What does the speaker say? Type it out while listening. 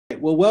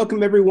Well,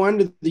 welcome everyone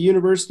to the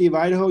University of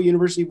Idaho,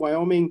 University of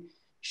Wyoming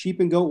Sheep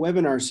and Goat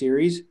webinar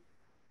series.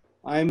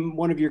 I'm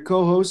one of your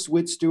co-hosts,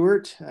 Whit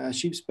Stewart,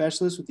 sheep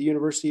specialist with the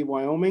University of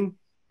Wyoming.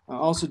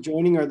 Also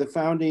joining are the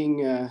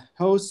founding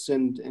hosts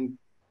and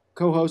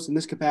co-hosts in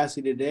this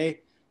capacity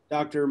today,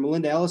 Dr.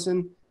 Melinda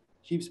Ellison,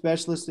 sheep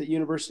specialist at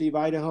University of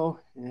Idaho,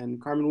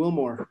 and Carmen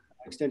Wilmore,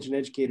 extension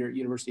educator at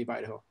University of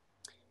Idaho.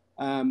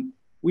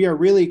 We are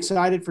really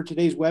excited for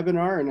today's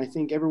webinar, and I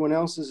think everyone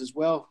else is as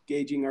well,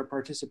 gauging our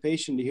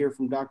participation to hear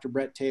from Dr.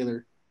 Brett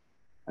Taylor.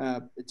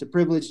 It's a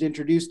privilege to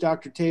introduce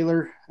Dr.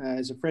 Taylor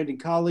as a friend and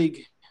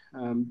colleague.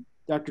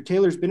 Dr.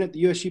 Taylor's been at the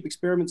U.S. Sheep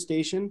Experiment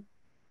Station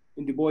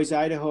in Du Bois,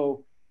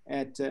 Idaho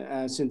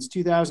since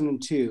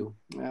 2002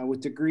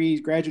 with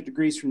graduate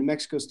degrees from New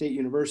Mexico State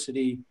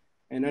University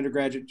and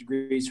undergraduate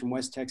degrees from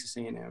West Texas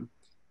A&M.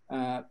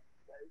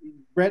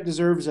 Brett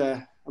deserves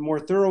a more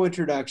thorough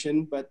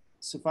introduction, but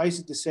suffice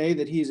it to say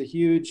that he is a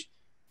huge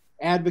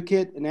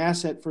advocate and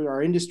asset for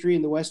our industry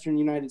in the Western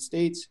United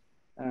States.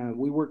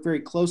 We work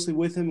very closely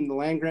with him in the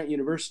land-grant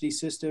university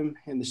system,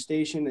 and the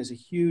station is a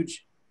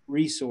huge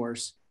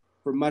resource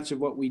for much of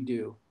what we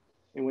do.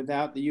 And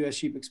without the U.S.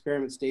 Sheep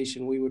Experiment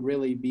Station, we would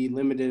really be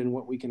limited in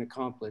what we can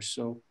accomplish.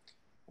 So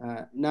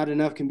not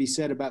enough can be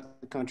said about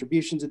the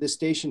contributions of this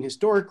station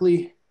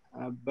historically,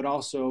 but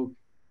also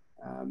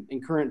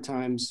in current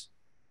times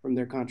from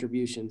their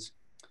contributions.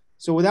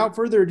 So without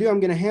further ado, I'm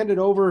going to hand it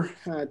over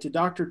to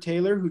Dr.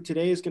 Taylor, who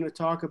today is going to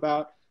talk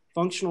about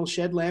functional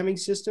shed lambing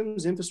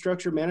systems,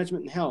 infrastructure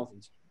management, and health.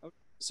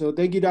 So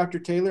thank you, Dr.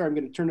 Taylor. I'm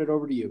going to turn it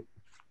over to you.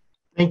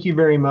 Thank you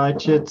very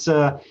much. It's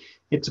a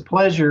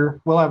pleasure.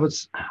 Well, I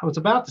was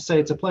about to say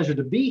it's a pleasure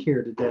to be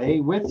here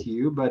today with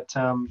you, but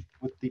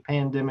with the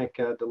pandemic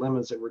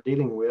dilemmas that we're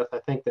dealing with, I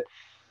think that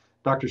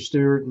Dr.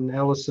 Stewart and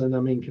Ellison,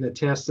 can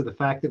attest to the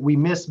fact that we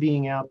miss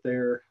being out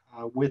there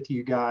with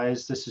you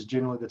guys. This is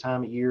generally the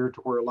time of year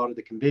to where a lot of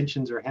the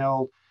conventions are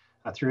held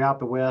throughout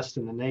the West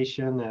and the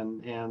nation,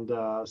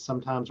 and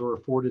sometimes we're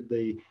afforded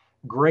the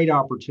great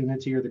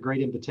opportunity or the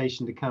great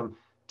invitation to come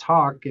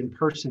talk in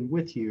person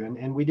with you,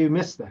 and we do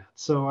miss that.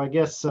 So I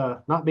guess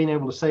not being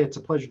able to say it's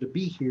a pleasure to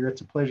be here,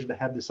 it's a pleasure to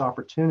have this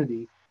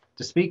opportunity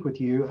to speak with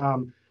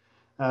you.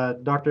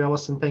 Dr.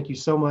 Ellison, thank you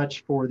so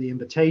much for the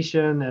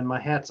invitation, and my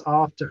hat's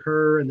off to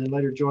her, and then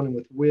later joining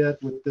with Whit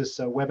with this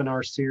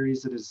webinar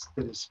series that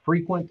is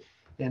frequent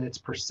and it's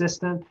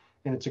persistent,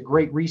 and it's a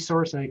great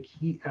resource. I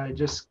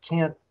just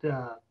can't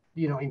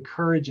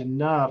encourage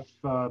enough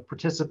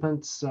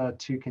participants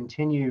to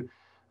continue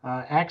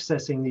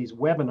accessing these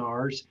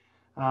webinars.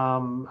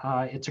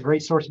 It's a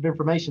great source of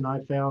information.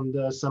 I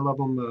found some of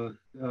them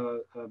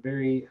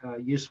very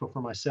useful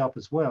for myself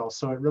as well.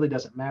 So it really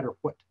doesn't matter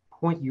what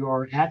point you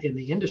are at in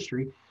the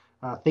industry,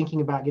 thinking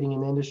about getting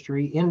in the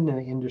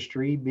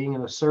industry, being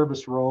in a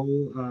service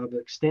role of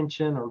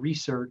extension or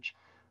research.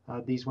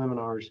 These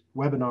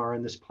webinar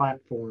and this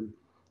platform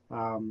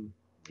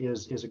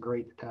is a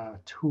great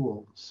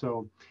tool.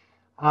 So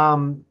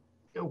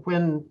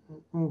when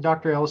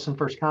Dr. Ellison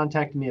first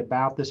contacted me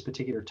about this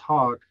particular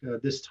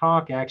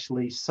talk,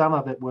 actually, some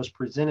of it was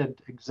presented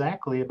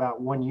exactly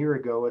about 1 year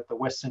ago at the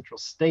West Central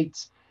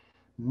States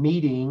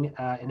meeting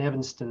in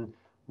Evanston,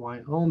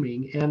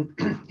 Wyoming,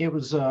 and it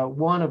was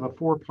one of a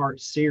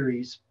 4-part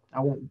series.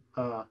 I won't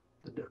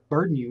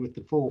burden you with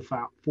the full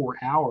 4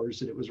 hours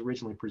that it was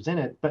originally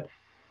presented, but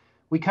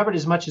we covered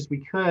as much as we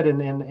could,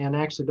 and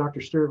actually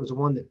Dr. Stewart was the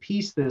one that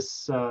pieced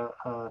this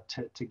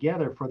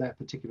together for that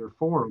particular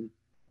forum.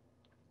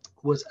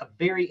 Was a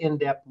very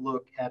in-depth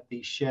look at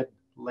the shed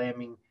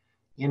lambing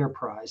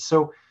enterprise.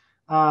 So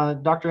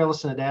Dr.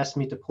 Ellison had asked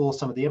me to pull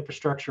some of the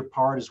infrastructure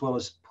part as well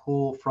as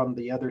pull from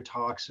the other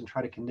talks and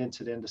try to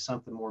condense it into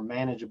something more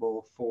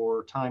manageable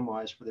for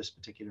time-wise for this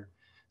particular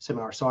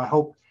seminar. So I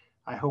hope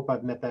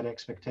I've met that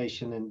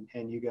expectation,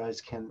 and you guys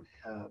can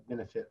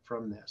benefit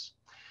from this.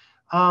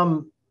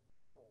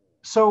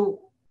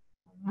 So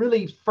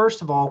really,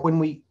 first of all, when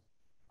we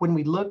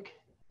look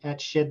at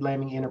shed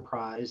lambing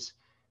enterprise,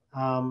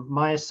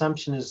 my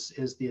assumption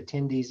is the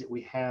attendees that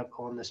we have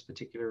on this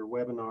particular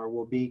webinar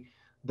will be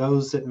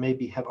those that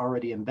maybe have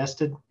already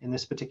invested in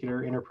this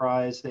particular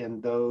enterprise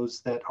and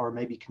those that are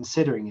maybe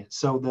considering it.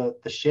 So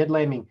the shed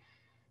lambing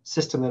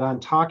system that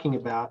I'm talking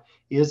about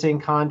is in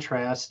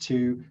contrast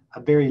to a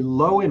very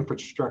low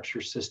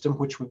infrastructure system,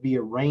 which would be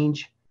a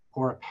range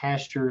or a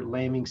pasture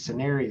lambing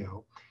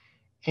scenario.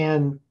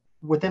 And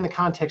within the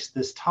context of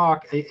this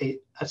talk, a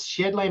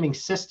shed lambing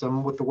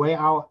system, with the way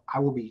I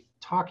will be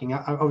talking,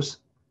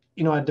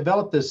 I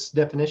developed this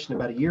definition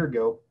about a year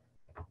ago,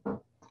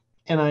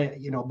 and I,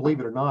 believe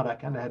it or not, I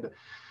kind of had to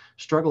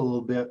struggle a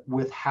little bit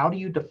with how do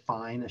you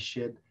define a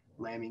shed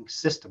lambing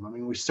system? I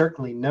mean, we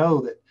certainly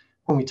know that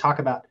when we talk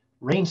about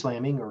range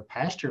lambing or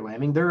pasture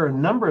lambing, there are a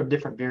number of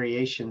different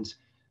variations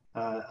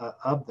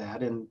of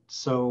that, and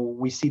so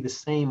we see the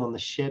same on the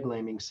shed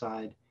lambing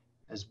side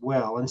as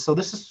well. And so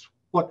this is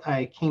what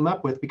I came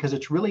up with, because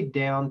it's really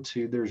down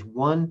to there's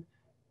one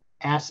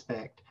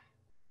aspect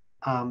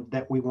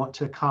that we want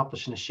to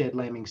accomplish in a shed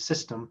lambing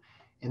system,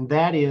 And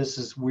that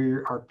is we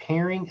are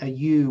pairing a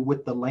ewe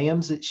with the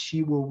lambs that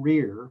she will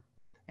rear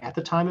at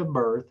the time of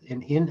birth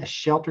and in a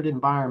sheltered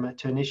environment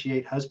to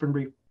initiate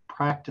husbandry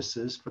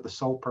practices for the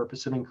sole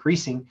purpose of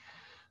increasing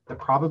the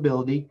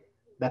probability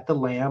that the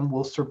lamb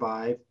will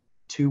survive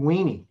to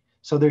weaning.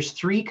 So there's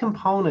three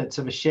components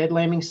of a shed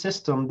lambing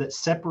system that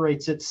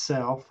separates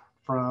itself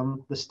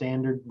from the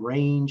standard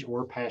range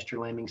or pasture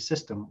lambing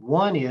system.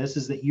 One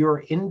is that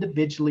you're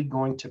individually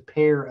going to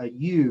pair a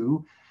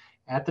ewe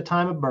at the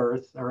time of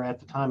birth or at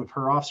the time of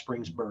her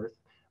offspring's birth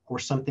or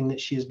something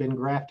that she has been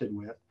grafted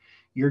with.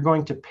 You're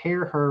going to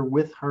pair her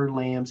with her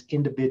lambs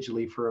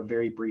individually for a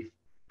very brief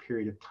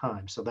period of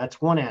time. So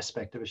that's one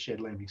aspect of a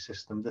shed lambing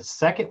system. The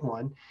second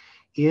one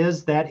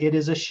is that it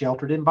is a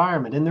sheltered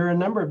environment. And there are a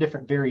number of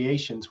different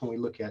variations when we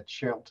look at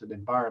sheltered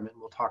environment.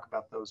 We'll talk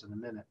about those in a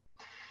minute.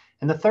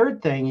 And the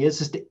third thing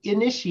is to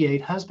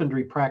initiate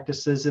husbandry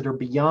practices that are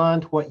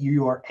beyond what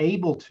you are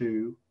able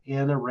to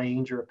in a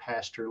range or a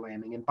pasture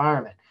lambing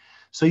environment.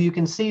 So you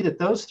can see that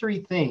those three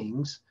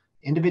things,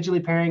 individually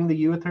pairing the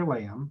ewe with her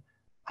lamb,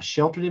 a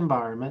sheltered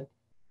environment,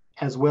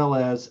 as well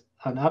as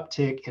an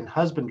uptick in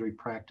husbandry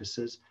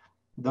practices,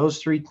 those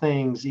three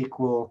things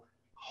equal,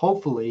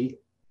 hopefully,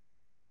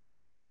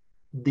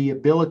 the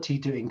ability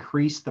to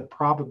increase the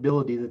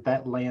probability that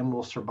that lamb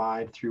will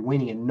survive through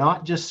weaning, and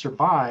not just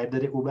survive,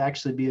 that it will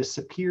actually be a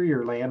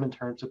superior lamb in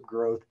terms of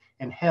growth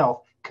and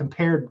health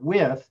compared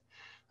with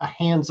a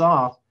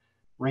hands-off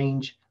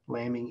range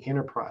lambing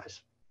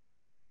enterprise.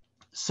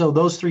 So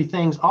those three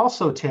things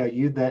also tell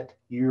you that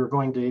you're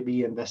going to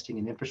be investing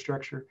in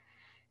infrastructure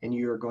and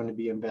you're going to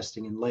be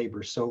investing in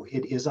labor. So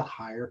it is a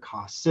higher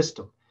cost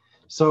system.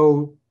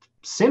 So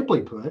simply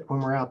put, when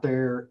we're out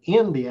there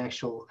in the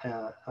actual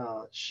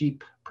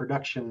sheep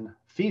production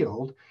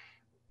field,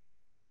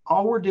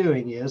 all we're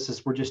doing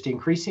is we're just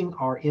increasing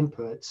our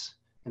inputs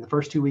in the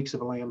first 2 weeks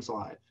of a lamb's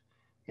life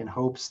in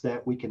hopes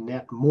that we can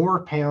net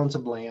more pounds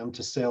of lamb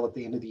to sell at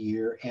the end of the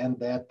year, and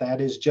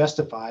that is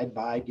justified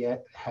by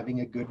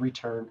having a good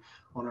return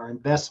on our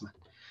investment.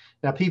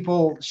 Now,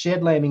 people,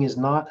 shed lambing is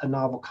not a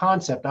novel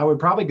concept. I would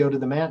probably go to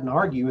the mat and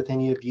argue with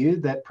any of you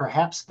that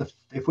perhaps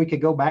if we could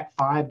go back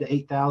 5,000 to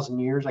 8,000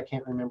 years, I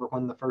can't remember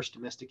when the first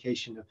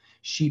domestication of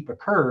sheep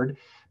occurred,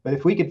 but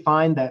if we could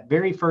find that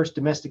very first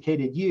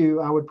domesticated ewe,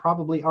 I would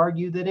probably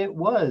argue that it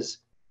was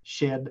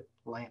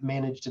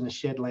managed in a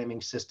shed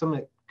lambing system.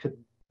 It could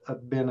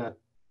have been a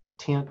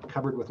tent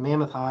covered with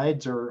mammoth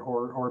hides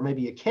or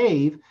maybe a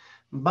cave,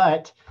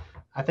 but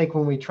I think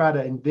when we try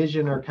to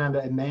envision or kind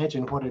of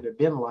imagine what it had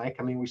been like,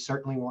 I mean, we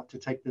certainly want to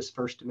take this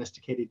first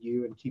domesticated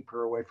ewe and keep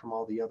her away from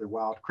all the other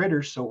wild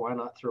critters. So why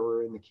not throw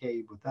her in the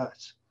cave with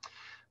us?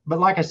 But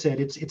like I said,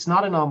 it's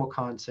not a novel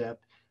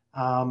concept.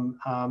 And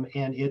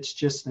it's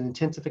just an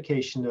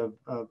intensification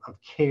of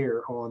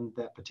care on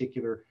that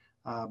particular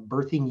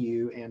birthing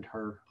ewe and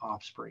her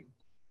offspring.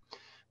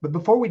 But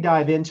before we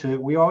dive into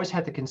it, we always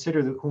have to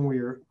consider that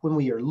when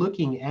we are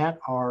looking at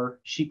our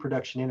sheep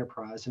production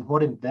enterprise and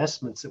what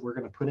investments that we're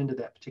going to put into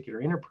that particular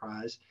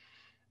enterprise,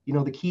 you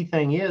know, the key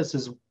thing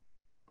is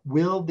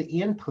will the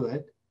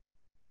input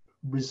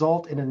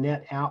result in a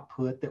net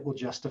output that will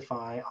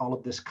justify all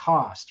of this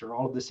cost or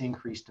all of this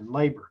increase in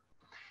labor?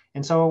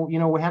 And so, you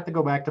know, we have to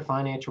go back to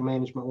financial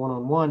management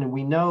 101, and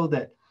we know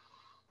that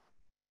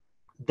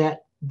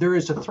there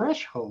is a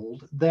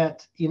threshold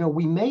that, you know,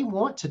 we may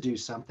want to do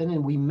something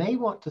and we may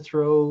want to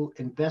throw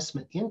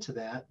investment into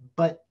that,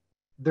 but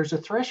there's a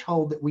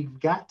threshold that we've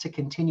got to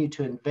continue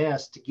to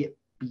invest to get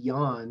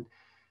beyond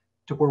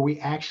to where we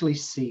actually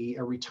see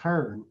a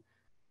return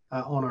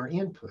on our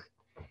input.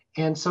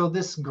 And so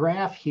this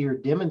graph here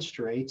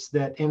demonstrates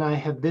that, and I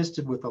have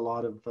visited with a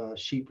lot of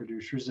sheep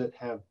producers that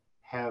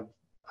have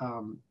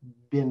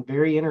been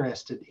very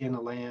interested in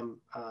a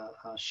lamb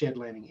shed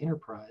lambing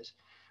enterprise,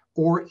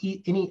 or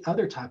any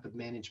other type of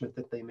management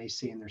that they may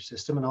see in their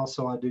system. And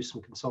also I do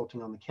some consulting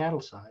on the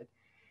cattle side.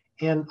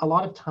 And a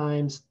lot of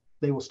times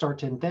they will start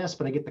to invest,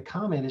 but I get the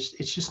comment,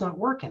 it's just not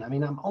working. I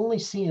mean, I'm only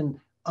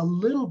seeing a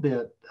little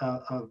bit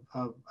of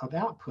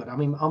output. I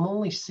mean, I'm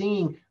only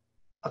seeing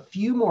a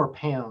few more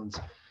pounds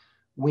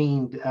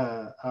weaned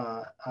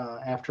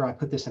after I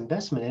put this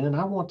investment in, and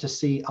I want to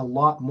see a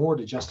lot more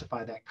to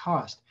justify that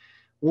cost.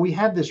 Well, we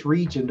have this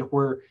region to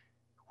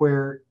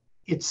where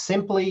it's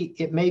simply,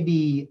 it may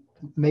be,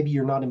 maybe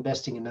you're not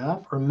investing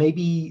enough, or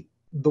maybe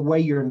the way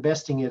you're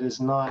investing it is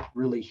not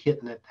really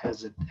hitting it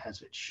as it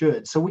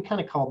should. So we kind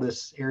of call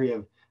this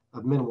area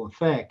of minimal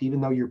effect.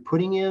 Even though you're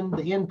putting in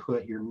the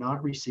input, you're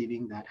not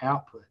receiving that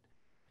output.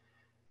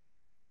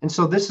 And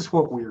so this is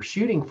what we're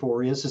shooting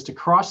for is to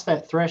cross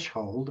that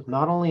threshold,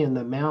 not only in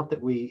the amount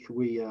that we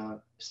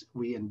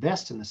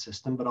invest in the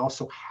system, but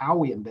also how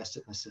we invest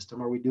it in the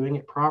system. Are we doing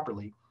it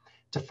properly?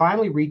 To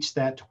finally reach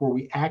that to where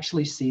we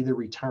actually see the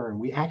return,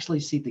 we actually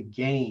see the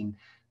gain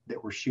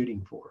that we're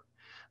shooting for.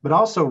 But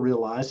also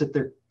realize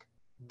that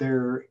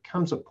there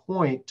comes a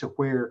point to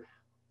where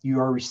you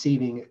are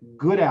receiving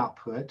good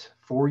output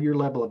for your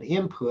level of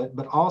input,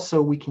 but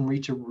also we can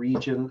reach a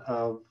region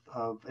of,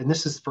 and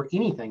this is for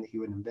anything that you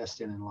would invest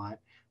in life,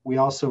 we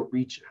also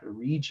reach a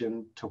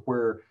region to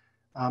where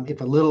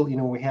If a little,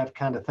 we have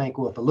kind of think,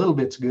 well, if a little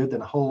bit's good,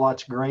 then a whole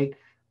lot's great.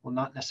 Well,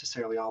 not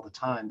necessarily all the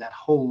time. That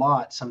whole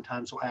lot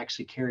sometimes will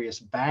actually carry us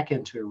back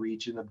into a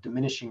region of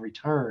diminishing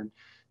return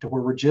to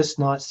where we're just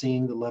not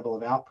seeing the level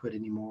of output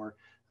anymore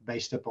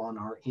based upon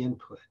our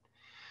input.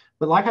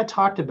 But like I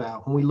talked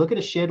about, when we look at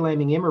a shed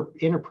lambing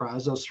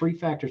enterprise, those three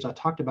factors I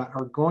talked about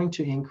are going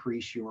to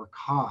increase your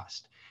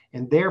cost.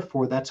 And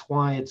therefore, that's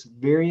why it's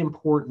very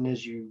important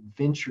as you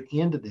venture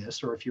into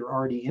this, or if you're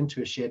already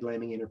into a shed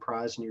lambing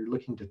enterprise and you're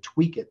looking to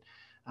tweak it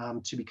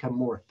to become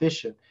more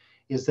efficient,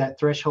 is that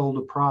threshold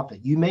of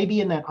profit. You may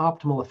be in that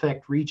optimal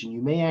effect region.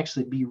 You may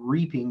actually be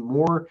reaping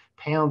more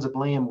pounds of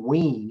lamb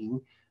weaning,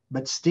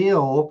 but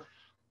still,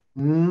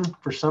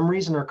 for some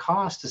reason, our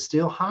cost is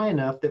still high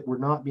enough that we're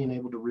not being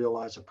able to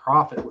realize a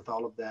profit with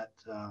all of that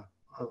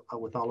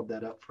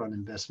upfront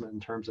investment in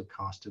terms of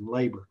cost and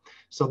labor.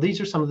 So these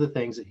are some of the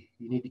things that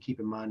you need to keep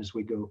in mind as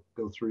we go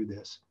through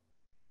this.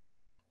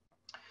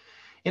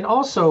 And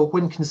also,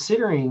 when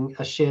considering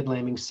a shed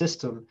lambing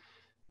system,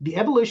 the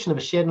evolution of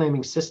a shed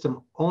lambing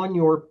system on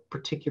your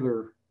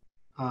particular,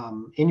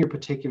 in your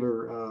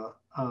particular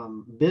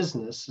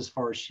business, as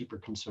far as sheep are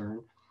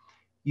concerned,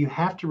 you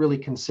have to really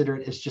consider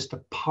it as just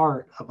a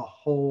part of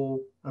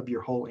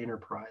your whole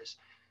enterprise.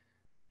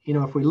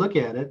 If we look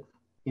at it,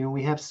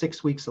 we have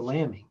 6 weeks of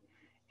lambing,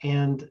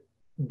 and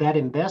that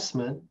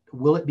investment,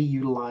 will it be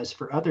utilized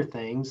for other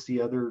things, the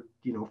other,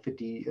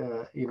 50,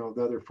 the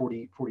other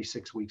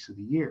 46 weeks of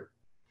the year?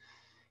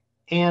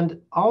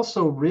 And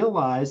also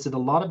realize that a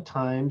lot of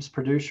times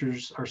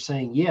producers are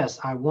saying, yes,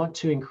 I want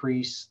to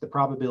increase the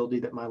probability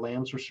that my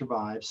lambs will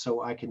survive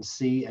so I can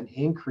see an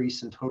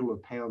increase in total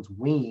of pounds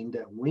weaned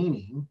at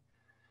weaning.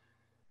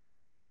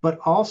 But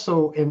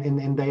also,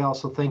 and they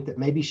also think that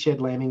maybe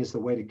shed lambing is the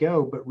way to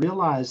go, but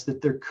realize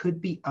that there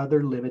could be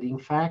other limiting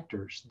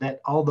factors,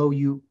 that although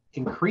you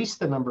increase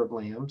the number of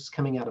lambs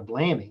coming out of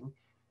lambing,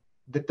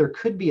 that there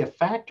could be a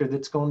factor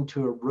that's going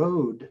to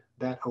erode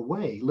that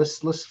away.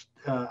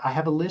 I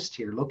have a list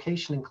here: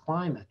 location and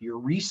climate, your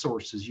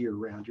resources year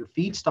round, your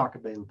feedstock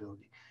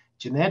availability,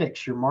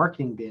 genetics, your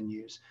marketing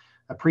venues,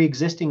 a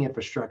pre-existing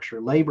infrastructure,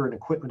 labor and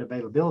equipment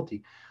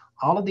availability.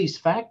 All of these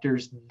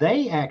factors,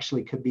 they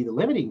actually could be the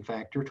limiting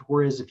factor,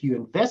 whereas if you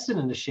invested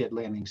in a shed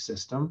lambing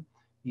system,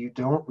 you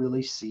don't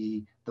really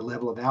see the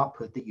level of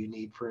output that you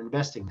need for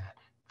investing that.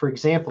 For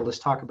example, let's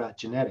talk about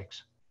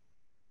genetics.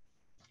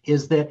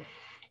 Is that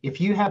if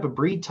you have a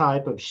breed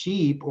type of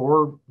sheep,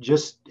 or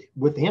just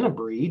within a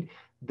breed,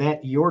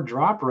 that your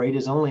drop rate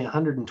is only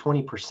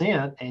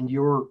 120%, and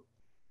your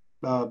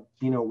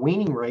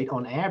weaning rate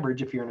on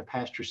average, if you're in a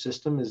pasture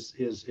system,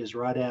 is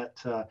right at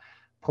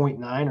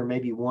 0.9 or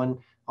maybe 1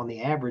 on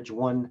the average,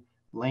 1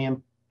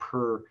 lamb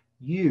per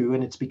ewe,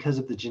 and it's because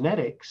of the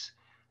genetics,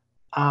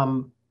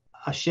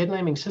 a shed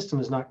lambing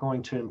system is not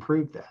going to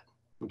improve that.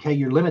 Okay,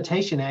 your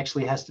limitation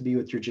actually has to be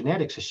with your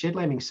genetics. The shed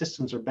lambing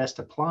systems are best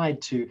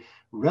applied to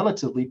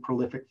relatively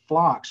prolific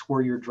flocks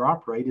where your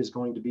drop rate is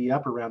going to be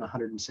up around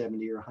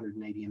 170 or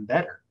 180 and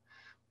better.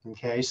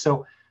 Okay,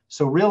 so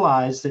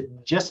realize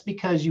that just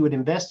because you would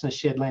invest in a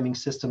shed lambing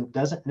system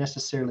doesn't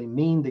necessarily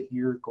mean that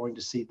you're going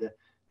to see the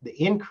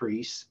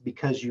increase,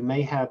 because you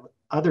may have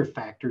other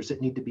factors that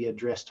need to be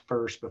addressed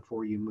first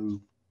before you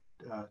move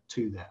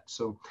to that.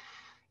 So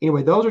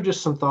anyway, those are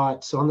just some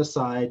thoughts on the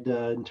side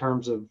in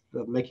terms of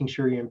making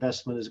sure your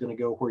investment is going to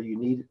go where you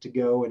need it to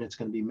go, and it's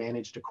going to be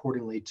managed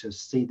accordingly to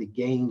see the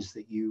gains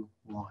that you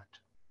want.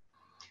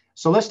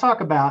 So let's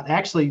talk about,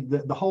 actually,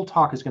 the whole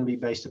talk is going to be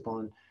based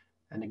upon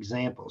an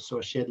example, so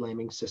a shed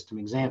lambing system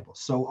example.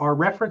 So our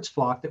reference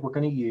flock that we're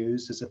going to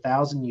use is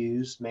 1,000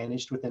 ewes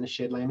managed within a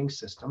shed lambing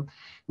system.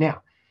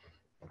 Now,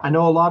 I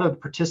know a lot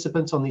of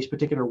participants on these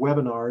particular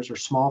webinars are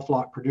small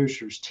flock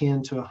producers,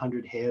 10 to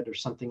 100 head or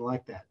something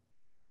like that.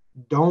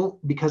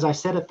 Because I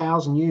said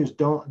 1,000 ewes,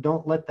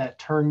 don't let that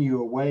turn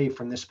you away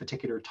from this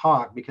particular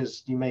talk,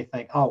 because you may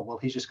think, oh, well,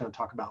 he's just going to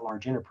talk about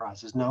large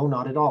enterprises. No,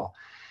 not at all.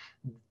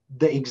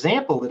 The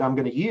example that I'm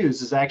going to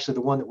use is actually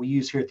the one that we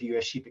use here at the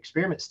U.S. Sheep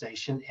Experiment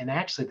Station, and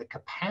actually the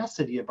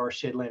capacity of our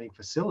shed lambing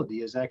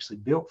facility is actually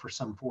built for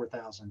some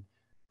 4,000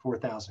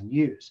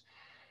 ewes.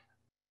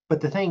 But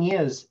the thing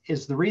is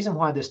the reason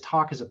why this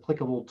talk is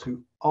applicable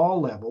to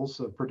all levels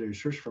of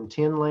producers, from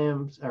 10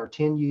 lambs or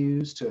 10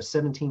 ewes to a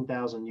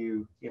 17,000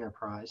 ewe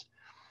enterprise,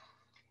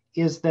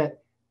 is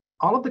that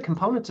all of the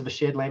components of a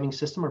shed lambing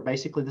system are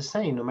basically the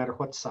same, no matter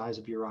what size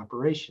of your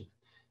operation.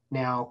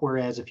 Now,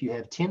 whereas if you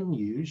have 10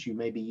 ewes, you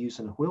may be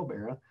using a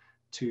wheelbarrow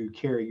to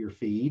carry your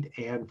feed,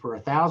 and for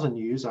 1,000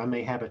 ewes, I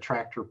may have a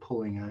tractor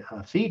pulling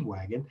a feed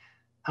wagon.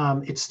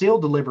 It's still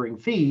delivering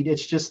feed.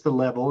 It's just the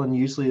level, and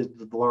usually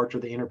the larger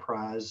the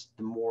enterprise,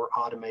 the more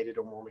automated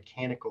or more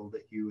mechanical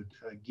that you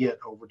would get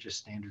over just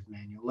standard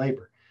manual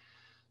labor.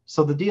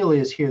 So the deal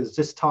is here that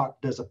this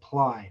talk does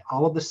apply.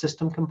 All of the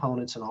system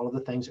components and all of the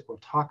things that we'll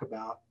talk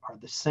about are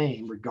the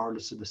same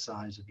regardless of the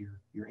size of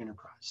your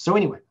enterprise. So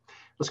anyway,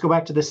 let's go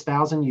back to this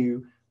 1,000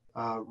 ewe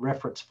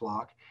reference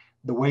flock.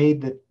 The way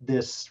that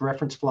this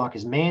reference flock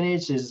is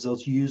managed is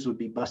those ewes would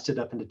be busted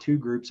up into 2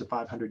 groups of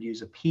 500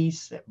 ewes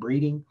apiece at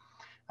breeding.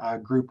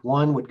 Group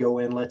 1 would go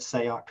in, let's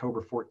say,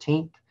 October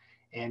 14th,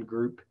 and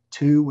Group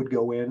 2 would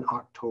go in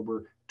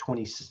October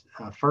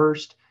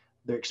 21st.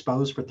 They're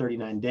exposed for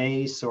 39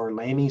 days. So our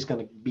lambing is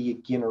going to be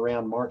again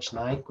around March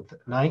 9th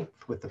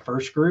with the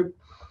first group.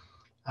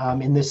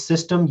 In this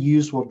system,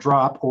 ewes will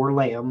drop or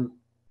lamb.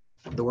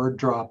 The word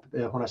drop,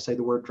 when I say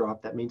the word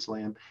drop, that means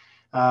lamb.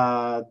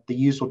 The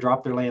ewes will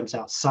drop their lambs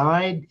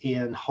outside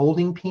in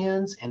holding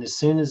pens. And as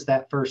soon as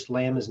that first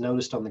lamb is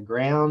noticed on the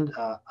ground,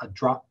 a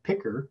drop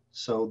picker,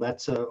 so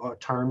that's a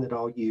term that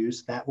I'll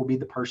use, that will be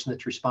the person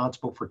that's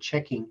responsible for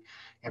checking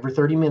every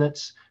 30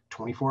 minutes,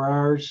 24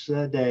 hours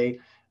a day,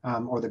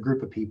 or the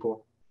group of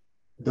people,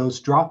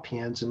 those drop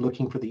pens and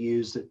looking for the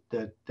ewes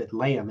that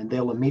lamb. And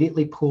they'll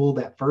immediately pull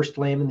that first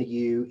lamb and the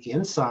ewe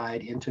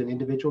inside into an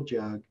individual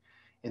jug.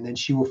 And then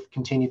she will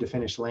continue to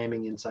finish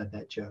lambing inside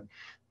that jug.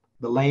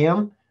 The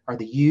lamb or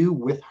the ewe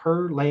with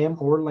her lamb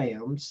or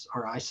lambs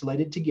are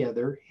isolated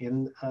together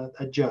in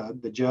a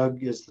jug. The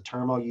jug is the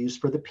term I'll use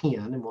for the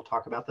pen, and we'll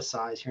talk about the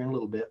size here in a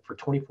little bit, for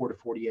 24 to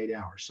 48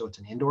 hours. So it's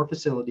an indoor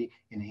facility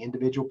in an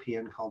individual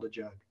pen called a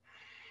jug.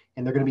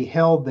 And they're going to be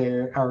held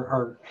there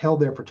or held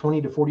there for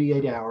 20 to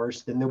 48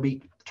 hours. Then they'll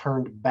be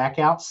turned back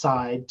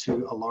outside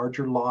to a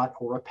larger lot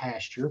or a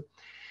pasture.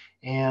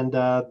 And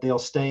they'll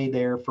stay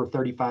there for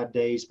 35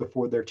 days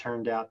before they're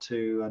turned out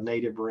to a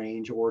native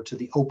range or to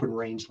the open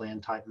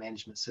rangeland type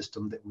management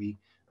system that we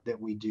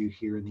do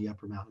here in the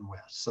Upper Mountain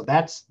West. So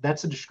that's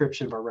a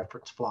description of our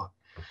reference flock.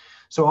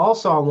 So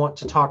also I want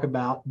to talk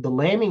about the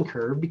lambing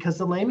curve, because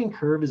the lambing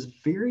curve is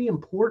very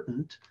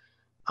important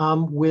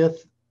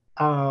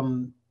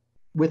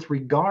with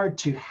regard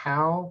to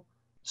how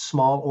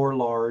small or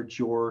large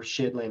your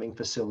shed lambing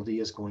facility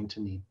is going to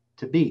need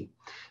to be.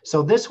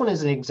 So this one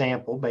is an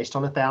example based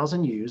on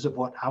 1,000 ewes of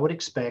what I would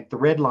expect. The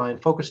red line,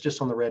 focus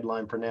just on the red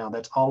line for now,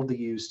 that's all of the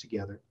ewes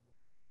together.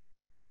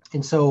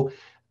 And so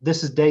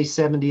this is day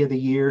 70 of the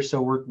year,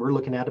 so we're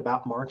looking at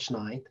about March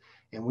 9th,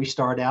 and we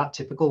start out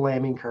typical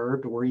lambing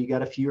curve to where you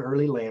got a few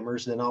early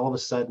lambers, then all of a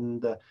sudden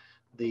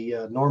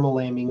the normal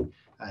lambing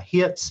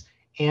hits.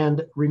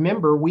 And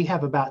remember, we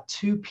have about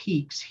 2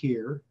 peaks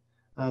here.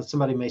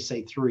 Somebody may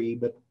say 3,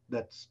 but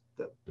that's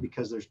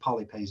because there's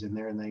polypays in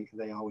there, and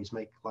they always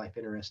make life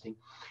interesting.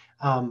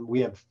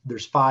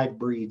 There's 5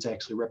 breeds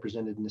actually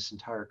represented in this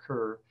entire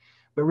curve,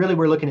 but really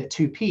we're looking at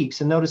 2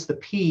 peaks. And notice the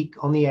peak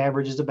on the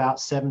average is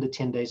about 7 to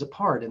 10 days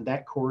apart, and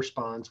that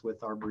corresponds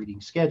with our breeding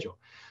schedule.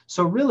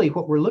 So really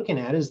what we're looking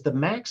at is the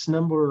max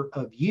number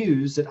of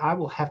ewes that I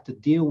will have to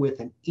deal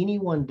with in any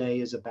one day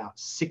is about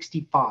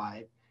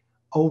 65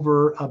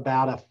 over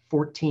about a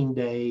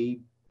 14-day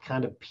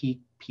kind of peak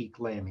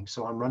lambing.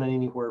 So I'm running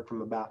anywhere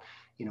from about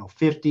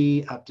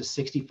 50 up to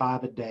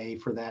 65 a day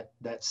for that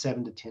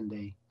 7 to 10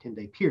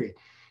 day period.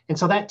 And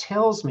so that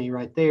tells me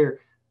right there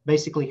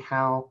basically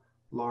how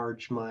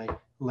large my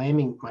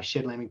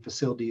shed lambing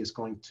facility is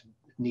going to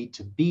need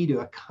to be to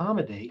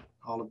accommodate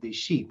all of these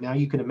sheep. Now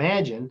you can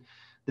imagine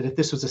that if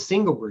this was a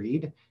single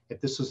breed, if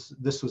this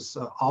was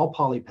all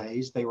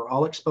polypays, they were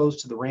all exposed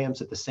to the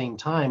rams at the same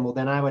time, well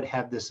then I would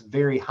have this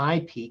very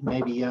high peak,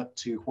 maybe up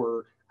to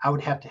where I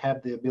would have to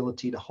have the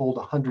ability to hold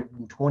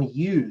 120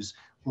 ewes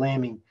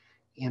lambing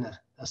in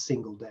a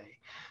single day.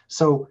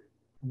 So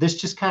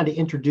this just kind of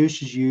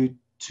introduces you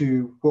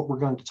to what we're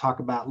going to talk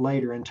about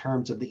later in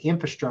terms of the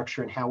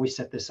infrastructure and how we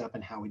set this up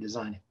and how we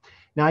design it.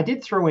 Now I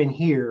did throw in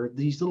here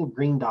these little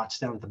green dots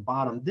down at the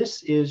bottom.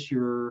 This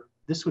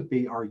would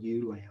be our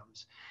ewe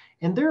lambs.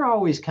 And they're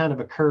always kind of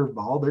a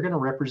curveball. They're going to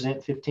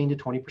represent 15 to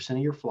 20% of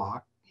your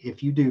flock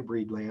if you do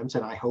breed lambs,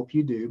 and I hope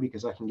you do,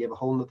 because I can give a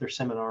whole nother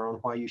seminar on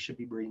why you should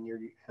be breeding your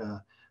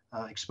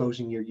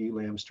exposing your ewe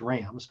lambs to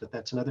rams, but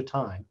that's another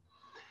time.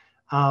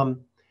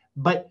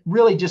 But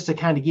really just to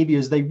kind of give you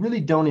is they really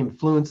don't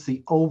influence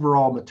the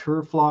overall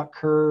mature flock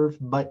curve,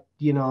 but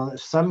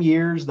some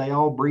years they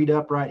all breed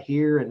up right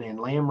here and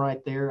lamb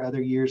right there.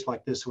 Other years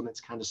like this one,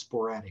 it's kind of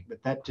sporadic,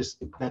 but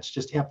that's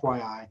just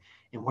FYI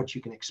and what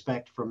you can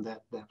expect from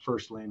that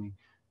first lambing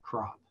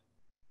crop.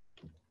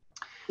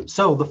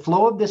 So the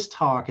flow of this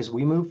talk as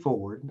we move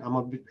forward,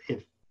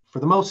 for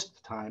the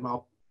most time,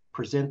 I'll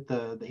present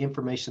the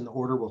information in the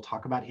order. We'll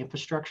talk about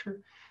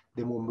infrastructure,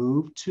 then we'll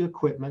move to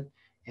equipment,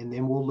 and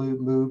then we'll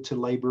move to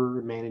labor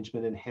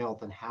management and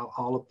health and how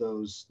all of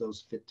those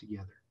fit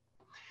together.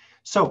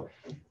 So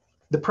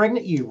the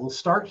pregnant ewe, we'll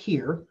start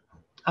here.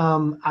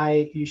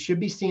 You should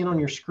be seeing on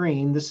your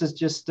screen, this is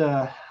just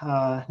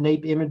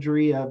NAPE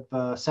imagery of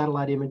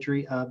satellite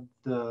imagery of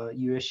the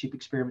U.S. Sheep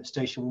Experiment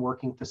Station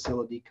working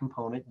facility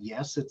component.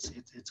 Yes,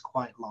 it's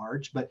quite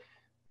large, but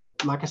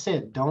like I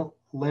said, don't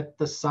let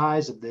the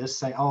size of this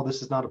say, oh,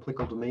 this is not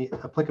applicable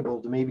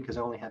to me because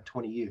I only have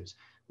 20 ewes.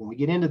 When we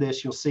get into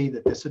this, you'll see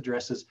that this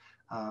addresses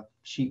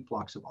sheep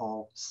flocks of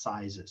all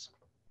sizes.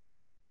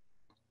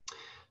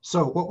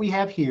 So what we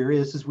have here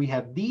is we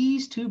have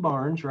these 2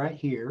 barns right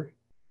here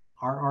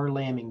are our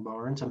lambing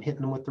barns. I'm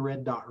hitting them with the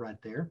red dot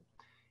right there.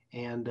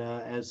 And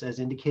as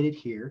indicated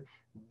here,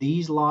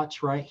 these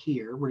lots right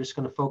here, we're just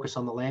going to focus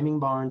on the lambing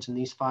barns, and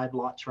these 5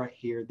 lots right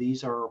here,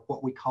 these are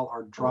what we call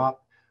our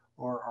drop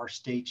or our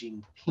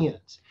staging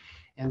pens.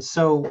 And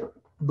so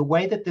the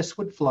way that this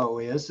would flow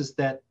is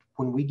that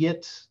when we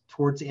get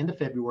towards the end of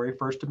February,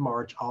 1st of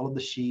March, all of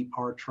the sheep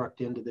are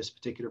trucked into this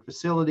particular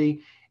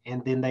facility,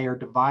 and then they are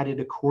divided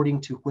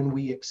according to when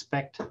we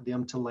expect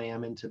them to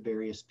lamb into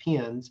various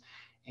pens.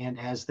 And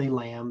as they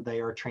lamb, they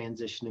are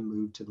transitioned and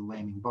moved to the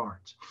lambing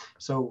barns.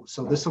 So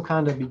this will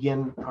kind of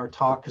begin our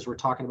talk, because we're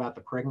talking about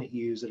the pregnant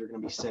ewes that are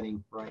going to be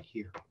sitting right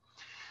here.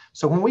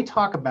 So when we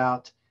talk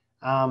about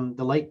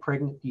the late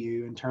pregnant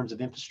ewe in terms of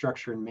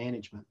infrastructure and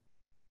management,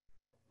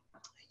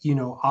 you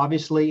know,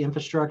 obviously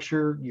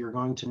infrastructure, you're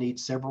going to need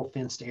several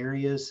fenced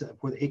areas.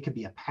 It could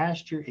be a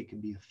pasture, it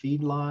could be a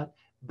feedlot,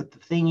 but the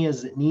thing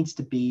is, it needs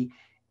to be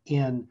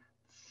in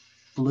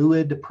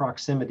fluid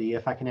proximity,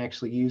 if I can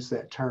actually use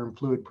that term,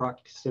 fluid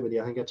proximity.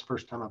 I think that's the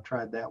first time I've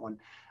tried that one,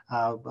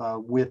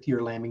 with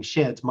your lambing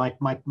sheds. My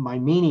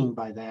meaning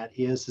by that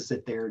is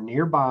that they're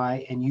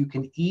nearby and you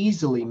can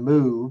easily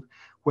move,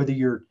 whether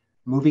you're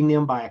moving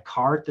them by a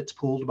cart that's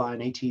pulled by an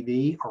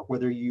ATV, or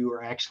whether you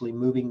are actually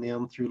moving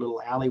them through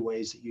little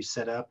alleyways that you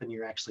set up and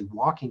you're actually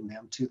walking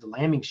them to the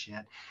lambing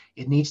shed.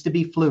 It needs to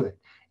be fluid.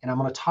 And I'm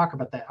going to talk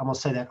about that. I'm going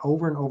to say that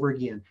over and over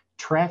again.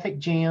 Traffic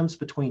jams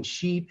between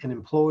sheep and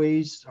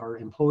employees, or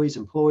employees,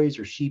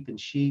 or sheep and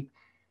sheep,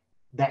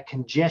 that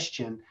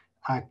congestion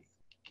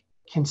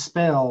can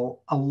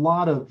spell a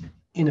lot of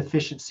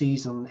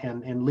inefficiencies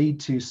and lead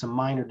to some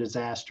minor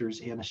disasters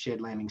in a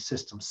shed lambing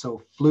system.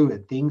 So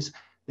fluid things,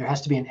 there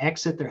has to be an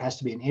exit, there has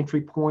to be an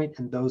entry point,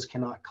 and those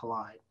cannot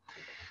collide.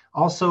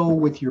 Also,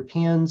 with your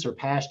pens or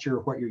pasture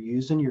or what you're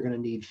using, you're going to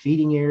need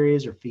feeding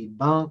areas or feed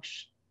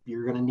bunks.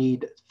 You're going to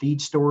need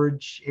feed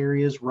storage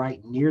areas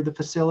right near the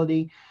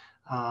facility.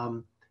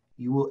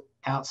 You will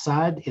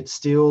outside, it's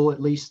still,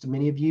 at least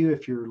many of you,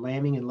 if you're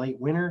lambing in late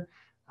winter,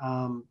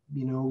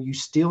 you know, you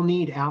still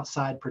need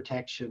outside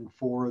protection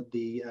for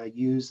the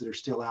ewes that are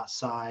still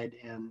outside,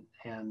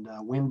 and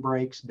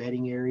windbreaks,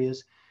 bedding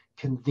areas,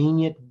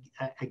 convenient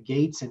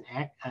gates and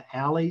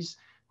alleys.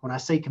 When I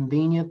say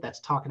convenient, that's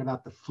talking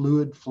about the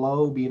fluid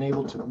flow, being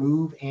able to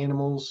move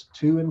animals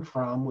to and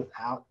from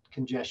without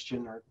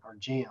congestion or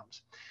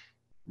jams.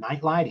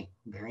 Night lighting,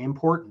 very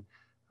important.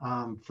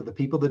 For the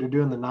people that are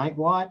doing the night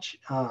watch,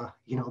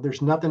 you know,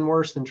 there's nothing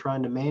worse than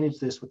trying to manage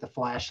this with a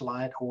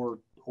flashlight or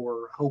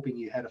hoping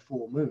you had a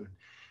full moon.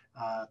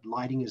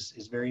 Lighting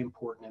is very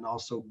important, and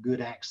also good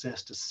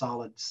access to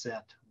solid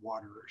set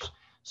waterers.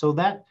 So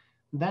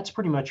that's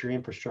pretty much your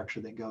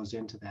infrastructure that goes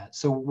into that.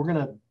 So we're going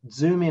to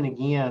zoom in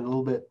again, a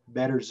little bit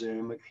better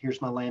zoom.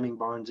 Here's my lambing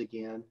barns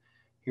again.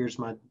 Here's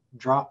my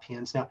drop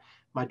pens. Now,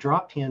 my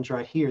drop pens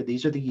right here,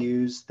 these are the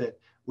ewes that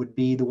would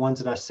be the ones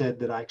that I said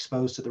that I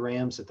exposed to the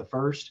rams at the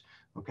first.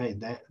 Okay,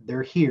 that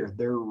they're here.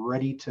 They're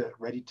ready to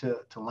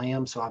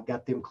lamb. So I've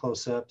got them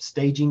close up.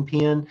 Staging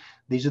pen,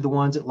 these are the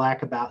ones that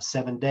lack about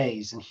 7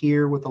 days. And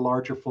here with the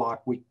larger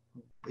flock,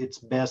 it's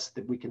best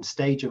that we can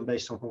stage them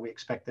based on when we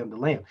expect them to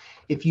lamb.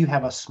 If you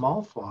have a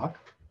small flock,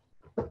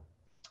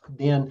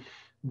 then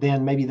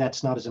maybe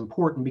that's not as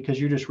important, because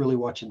you're just really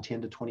watching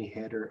 10 to 20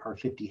 head or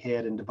 50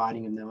 head, and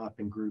dividing them up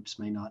in groups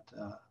may not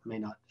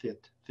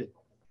fit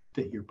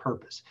your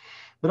purpose.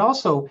 But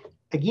also,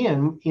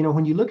 again, you know,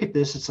 when you look at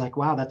this, it's like,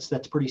 wow, that's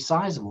pretty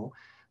sizable.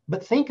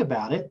 But think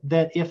about it,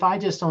 that if I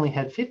just only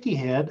had 50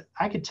 head,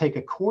 I could take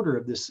a quarter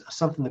of this,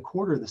 the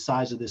quarter of the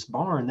size of this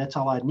barn. That's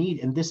all I'd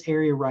need. And this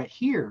area right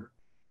here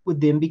would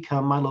then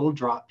become my little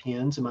drop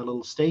pens and my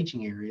little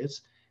staging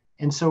areas.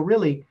 And so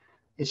really,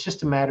 it's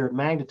just a matter of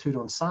magnitude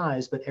on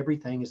size, but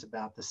everything is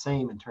about the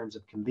same in terms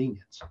of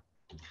convenience.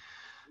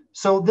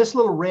 So this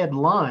little red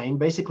line,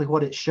 basically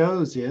what it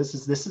shows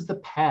is this is the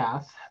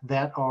path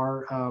that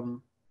our,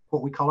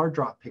 what we call our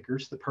drop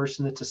pickers, the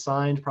person that's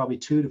assigned probably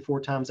 2 to 4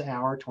 times an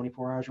hour,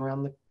 24 hours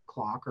around the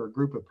clock, or a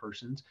group of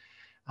persons,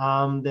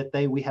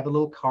 we have a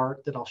little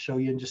cart that I'll show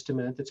you in just a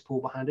minute that's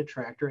pulled behind a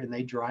tractor, and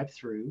they drive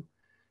through.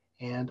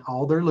 And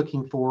all they're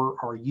looking for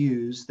are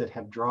ewes that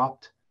have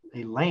dropped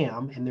a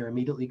lamb, and they're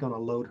immediately going to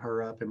load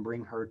her up and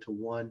bring her to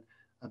one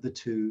of the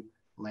 2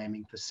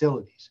 lambing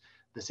facilities.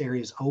 This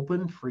area is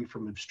open, free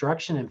from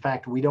obstruction. In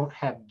fact, we don't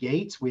have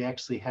gates. We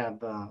actually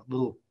have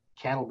little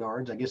cattle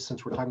guards. I guess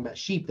since we're talking about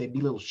sheep, they'd be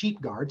little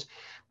sheep guards.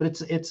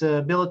 But it's an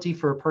ability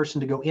for a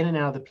person to go in and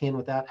out of the pen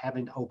without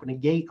having to open a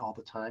gate all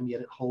the time,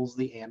 yet it holds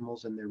the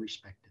animals in their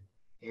respective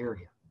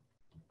area.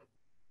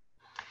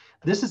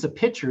 This is a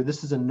picture,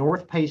 this is a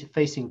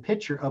north-facing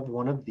picture of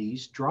one of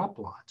these drop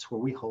lots where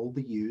we hold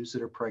the ewes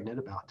that are pregnant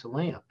about to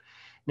lamb.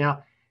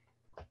 Now,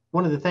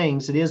 one of the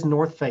things, it is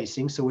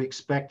north-facing, so we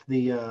expect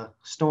the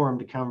storm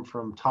to come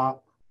from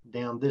top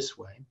down this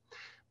way.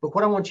 But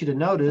what I want you to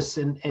notice,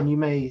 and you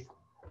may,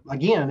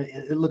 again,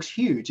 it looks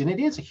huge, and it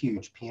is a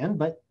huge pen,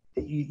 but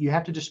you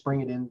have to just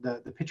bring it in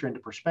the picture into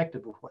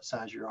perspective of what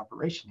size your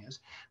operation is.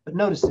 But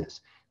notice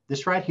this.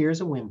 This right here is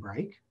a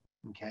windbreak.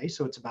 Okay,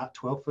 so it's about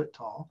 12 foot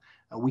tall.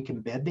 We can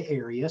bed the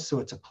area, so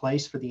it's a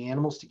place for the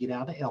animals to get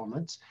out of the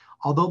elements.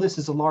 Although this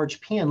is a large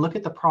pen, look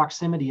at the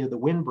proximity of the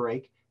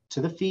windbreak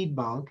to the feed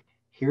bunk.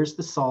 Here's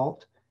the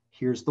salt,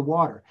 here's the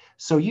water.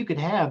 So you could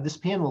have, this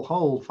pen will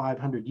hold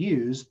 500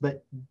 ewes,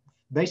 but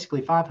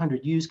basically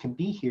 500 ewes can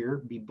be here,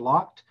 be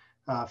blocked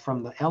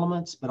from the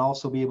elements, but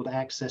also be able to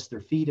access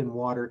their feed and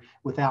water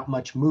without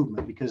much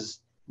movement. Because,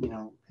 you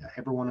know,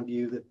 every one of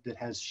you that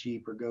has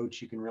sheep or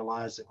goats, you can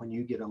realize that when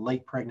you get a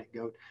late pregnant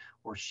goat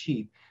or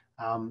sheep,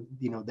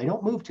 you know, they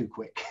don't move too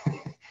quick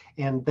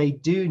and they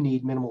do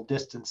need minimal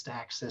distance to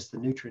access the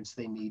nutrients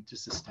they need to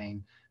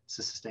sustain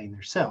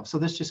themselves. So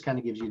this just kind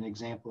of gives you an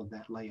example of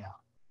that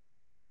layout.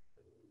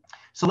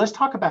 So let's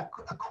talk about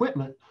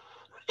equipment,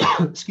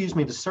 excuse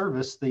me, to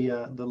service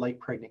the late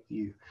pregnant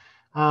ewe.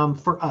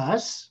 For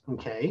us,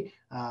 okay,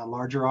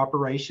 larger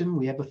operation,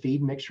 we have a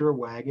feed mixer, a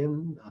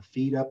wagon,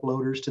 feed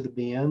uploaders to the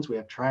bins. We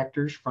have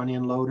tractors, front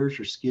end loaders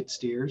or skid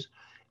steers.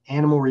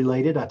 Animal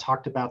related, I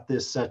talked about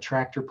this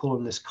tractor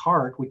pulling this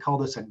cart. We call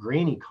this a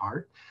granny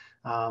cart.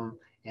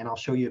 And I'll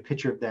show you a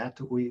picture of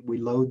that. We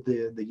load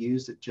the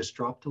ewes that just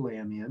dropped the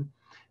lamb in.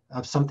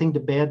 Something to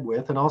bed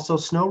with, and also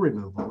snow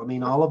removal. I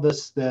mean, all of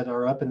us that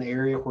are up in the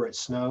area where it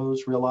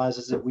snows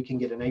realizes that we can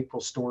get an April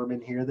storm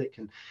in here that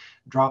can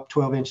drop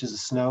 12 inches of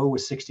snow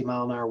with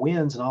 60-mile-an-hour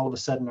winds, and all of a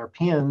sudden our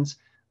pens,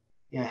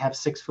 you know, have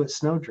 6-foot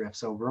snow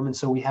drifts over them, and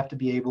so we have to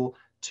be able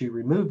to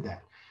remove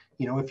that.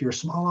 You know, if you're a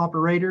small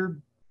operator,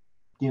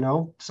 you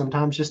know,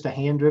 sometimes just a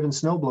hand-driven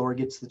snowblower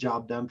gets the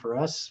job done for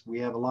us.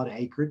 We have a lot of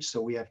acreage,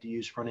 so we have to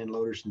use front-end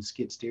loaders and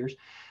skid steers.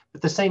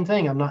 But the same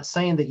thing, I'm not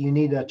saying that you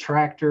need a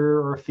tractor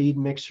or a feed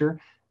mixer.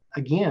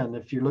 Again,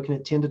 if you're looking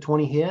at 10 to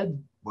 20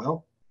 head,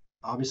 well,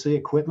 obviously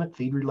equipment,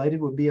 feed-related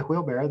would be a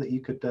wheelbarrow that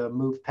you could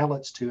move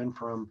pellets to and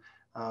from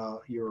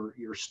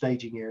your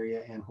staging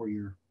area and where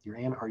your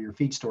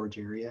feed storage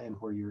area and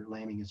where your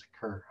lambing has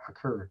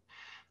occurred.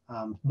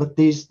 But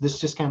this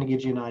just kind of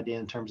gives you an idea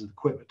in terms of the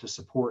equipment to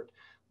support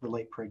the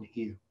late pregnant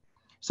ewe.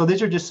 So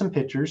these are just some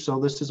pictures. So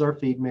this is our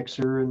feed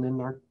mixer, and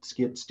then our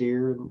skid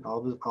steer, and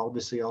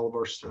obviously all of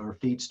our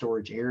feed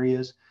storage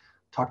areas.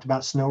 Talked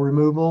about snow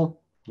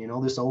removal. You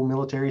know, this old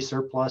military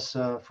surplus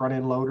front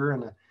end loader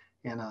and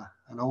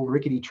an old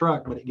rickety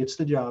truck, but it gets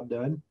the job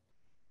done.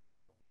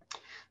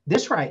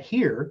 This right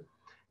here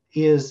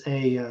is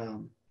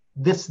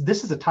this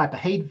is a type of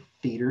hay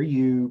feeder.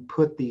 You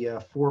put the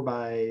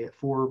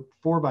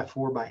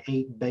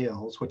 4x4x8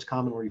 bales, which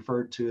commonly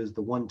referred to as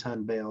the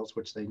 1-ton bales,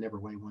 which they never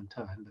weigh 1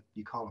 ton, but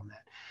you call them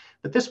that.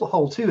 But this will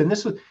hold too, and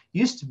this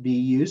used to be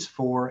used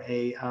for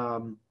a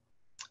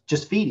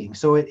just feeding.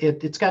 So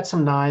it's got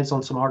some knives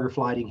on some agar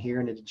lighting here,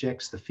 and it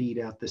ejects the feed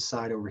out this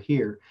side over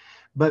here.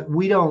 But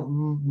we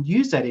don't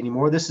use that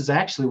anymore. This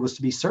was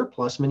to be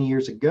surplus many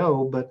years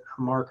ago, but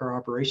Mark, our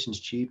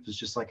operations chief, was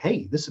just like,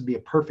 hey, this would be a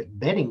perfect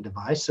bedding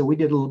device. So we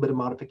did a little bit of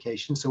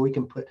modification so we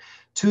can put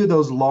 2 of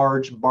those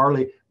large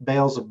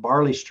bales of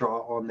barley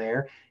straw on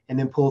there, and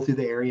then pull through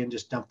the area and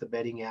just dump the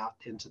bedding out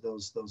into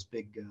those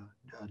big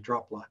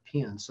drop lot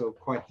pens. So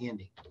quite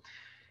handy.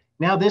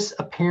 Now this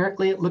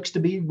apparently it looks to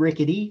be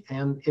rickety,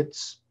 and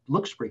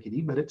looks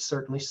rickety, but it's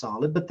certainly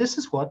solid. But this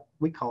is what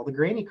we call the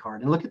granny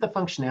cart. And look at the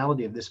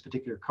functionality of this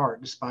particular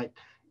cart, despite,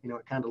 you know,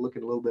 it kind of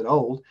looking a little bit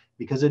old,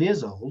 because it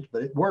is old,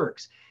 but it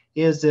works,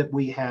 is that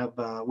we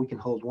can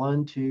hold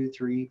 1, 2,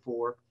 3,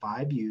 4,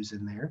 5 ewes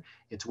in there.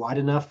 It's wide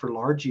enough for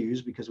large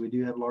ewes because we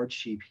do have large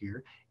sheep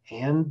here,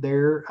 and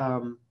their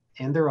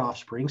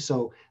offspring.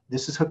 So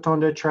this is hooked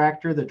onto a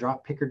tractor. The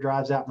drop picker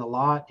drives out in the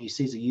lot. He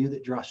sees a ewe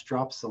that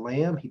drops the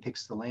lamb. He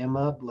picks the lamb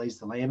up, lays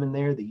the lamb in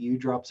there. The ewe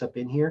drops up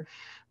in here.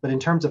 But in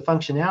terms of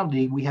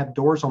functionality, we have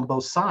doors on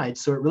both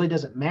sides. So it really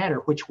doesn't matter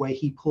which way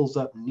he pulls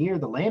up near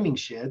the lambing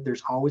shed.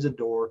 There's always a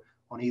door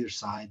on either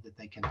side that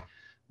they can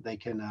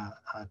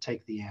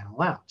take the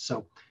animal out.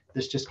 So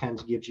this just kind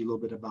of gives you a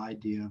little bit of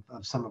idea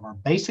of some of our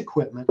base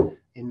equipment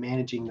in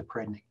managing the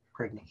pregnant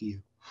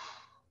ewe.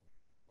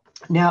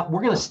 Now,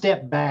 we're going to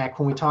step back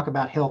when we talk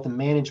about health and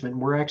management.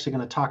 We're actually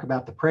going to talk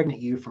about the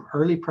pregnant ewe from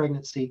early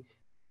pregnancy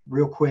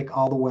real quick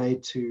all the way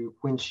to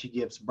when she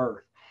gives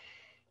birth.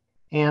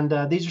 And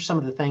these are some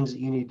of the things that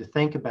you need to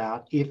think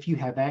about if you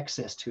have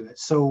access to it.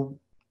 So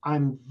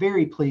I'm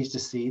very pleased to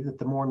see that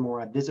the more and more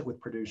I visit with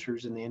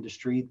producers in the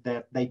industry,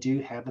 that they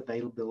do have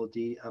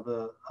availability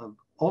of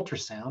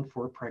ultrasound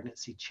for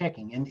pregnancy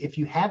checking. And if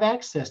you have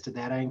access to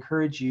that, I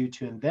encourage you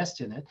to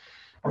invest in it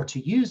or to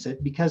use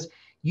it, because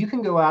you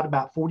can go out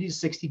about 40 to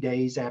 60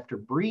 days after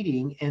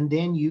breeding, and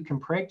then you can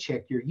preg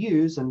check your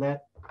ewes, and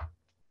that,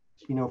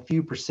 you know,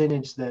 few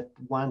percentage that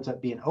winds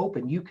up being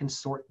open, you can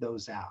sort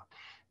those out.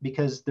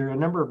 Because there are a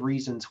number of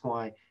reasons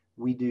why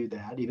we do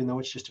that, even though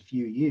it's just a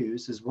few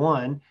ewes.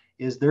 One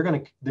is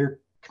they're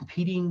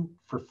competing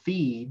for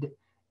feed,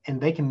 and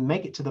they can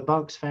make it to the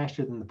bunks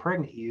faster than the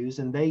pregnant ewes,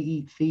 and they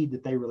eat feed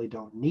that they really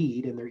don't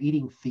need, and they're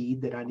eating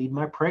feed that I need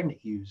my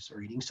pregnant ewes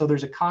are eating. So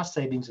there's a cost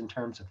savings in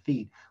terms of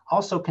feed.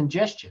 Also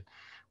congestion.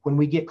 When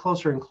we get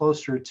closer and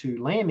closer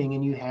to lambing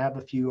and you have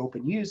a few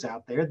open ewes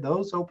out there,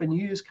 those open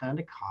ewes kind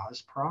of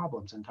cause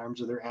problems in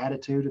terms of their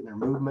attitude and their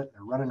movement.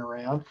 They're running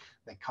around.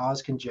 They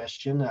cause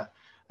congestion.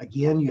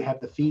 Again, you have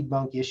the feed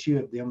bunk issue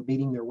of them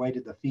beating their way to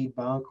the feed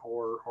bunk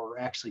or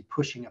actually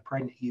pushing a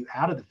pregnant ewe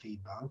out of the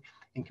feed bunk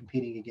and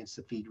competing against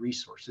the feed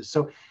resources.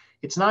 So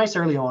it's nice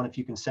early on if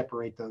you can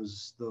separate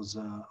those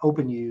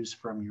open ewes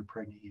from your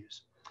pregnant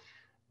ewes.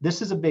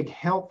 this is a big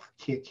health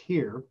kick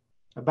here.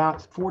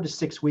 About 4 to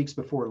 6 weeks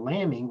before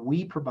lambing,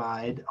 we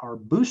provide our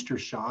booster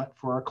shot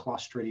for our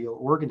Clostridial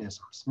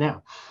organisms.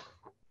 Now,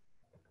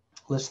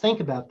 let's think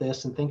about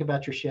this and think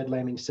about your shed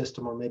lambing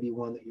system, or maybe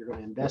one that you're going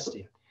to invest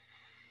in.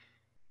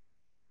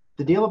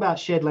 The deal about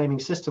shed lambing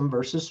system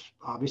versus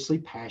obviously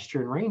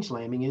pasture and range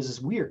lambing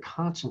is we are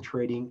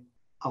concentrating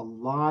a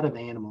lot of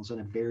animals in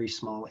a very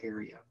small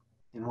area.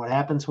 And what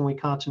happens when we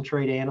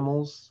concentrate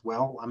animals?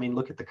 Well, I mean,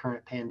 look at the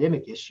current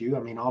pandemic issue. I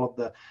mean, all of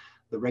the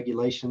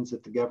regulations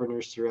that the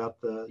governors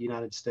throughout the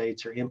United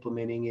States are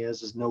implementing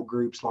is no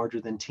groups larger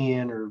than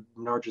 10 or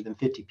larger than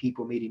 50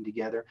 people meeting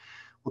together.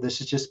 Well,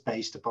 this is just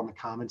based upon the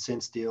common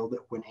sense deal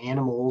that when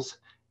animals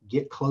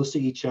get close to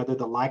each other,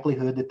 the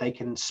likelihood that they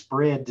can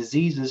spread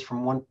diseases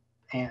from one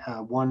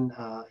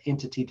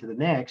entity to the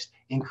next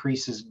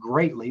increases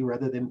greatly,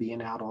 rather than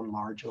being out on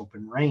large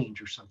open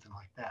range or something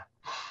like that.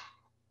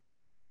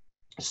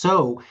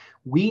 So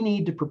we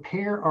need to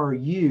prepare our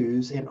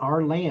ewes and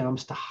our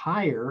lambs to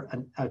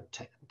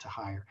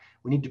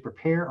we need to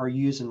prepare our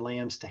ewes and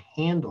lambs to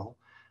handle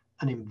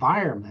an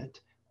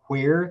environment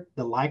where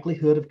the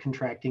likelihood of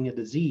contracting a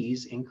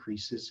disease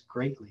increases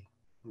greatly.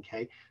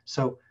 Okay,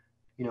 so,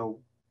 you know,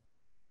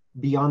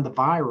 beyond the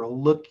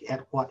viral, look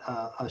at what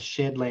a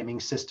shed lambing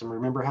system.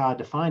 Remember how I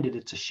defined it?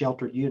 It's a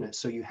sheltered unit.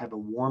 So you have a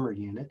warmer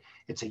unit.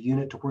 It's a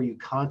unit to where you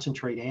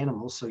concentrate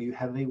animals. So you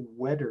have a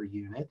wetter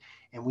unit,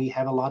 and we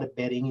have a lot of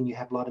bedding, and you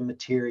have a lot of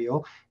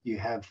material. You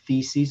have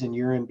feces and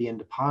urine being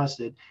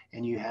deposited,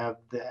 and you have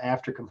the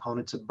after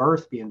components of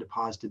birth being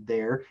deposited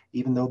there,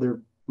 even though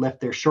they're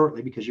left there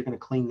shortly because you're going to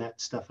clean that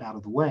stuff out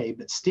of the way.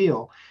 But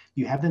still,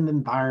 you have an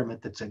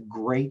environment that's a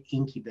great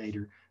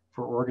incubator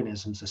for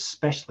organisms,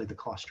 especially the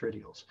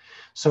Clostridials.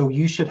 So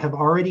you should have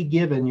already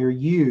given your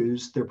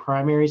ewes their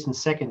primaries and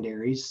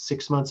secondaries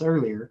 6 months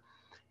earlier.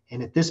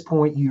 And at this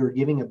point, you are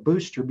giving a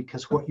booster,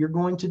 because what you're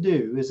going to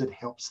do is it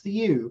helps the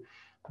ewe,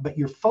 but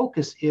your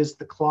focus is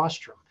the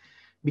colostrum.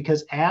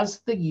 Because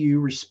as the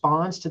ewe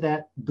responds to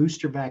that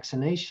booster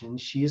vaccination,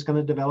 she is going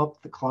to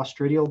develop the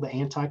Clostridial, the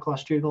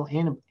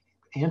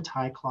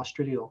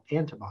anti-Clostridial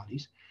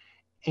antibodies.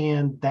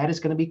 And that is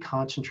going to be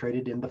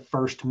concentrated in the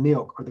first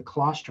milk, or the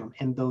colostrum.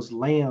 And those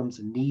lambs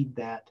need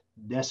that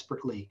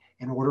desperately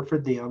in order for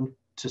them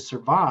to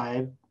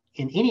survive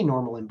in any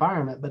normal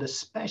environment, but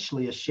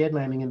especially a shed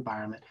lambing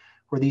environment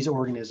where these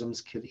organisms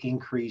could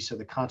increase, or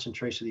the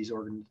concentration of these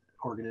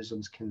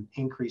organisms can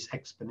increase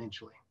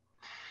exponentially.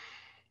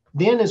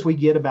 Then as we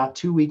get about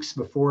 2 weeks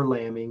before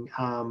lambing,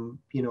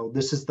 you know,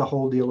 this is the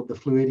whole deal of the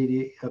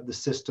fluidity of the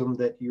system,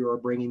 that you are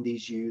bringing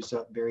these ewes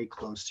up very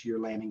close to your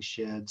lambing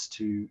sheds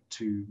to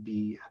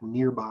be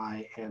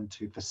nearby and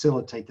to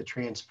facilitate the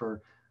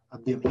transfer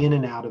of them in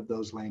and out of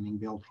those lambing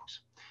buildings.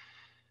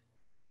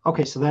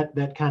 Okay, so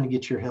that kind of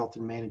gets your health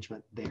and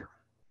management there.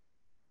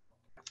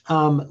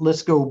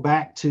 Let's go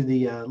back to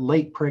the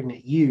late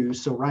pregnant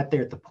ewes. So right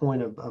there at the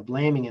point of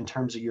lambing in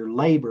terms of your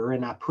labor,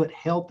 and I put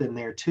health in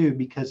there too,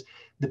 because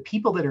the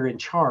people that are in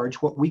charge,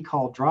 what we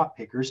call drop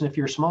pickers, and if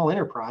you're a small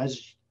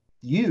enterprise,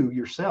 you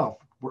yourself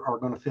are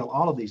going to fill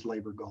all of these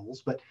labor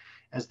goals. But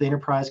as the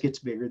enterprise gets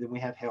bigger, then we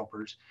have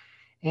helpers.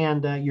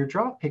 And your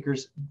drop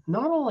pickers,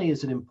 not only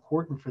is it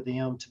important for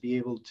them to be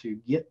able to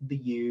get the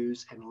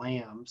ewes and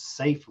lambs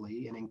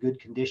safely and in good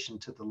condition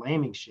to the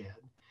lambing shed,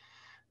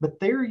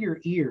 but they're your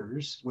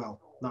ears, well,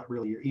 not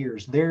really your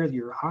ears, they're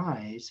your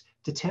eyes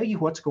to tell you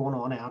what's going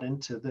on out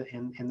into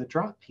in the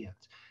drop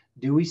pens.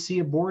 Do we see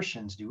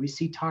abortions? Do we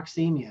see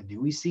toxemia? Do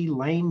we see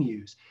lame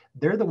ewes?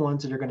 They're the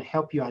ones that are going to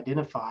help you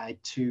identify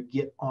to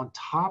get on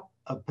top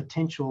of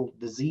potential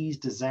disease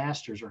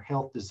disasters or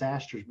health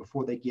disasters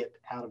before they get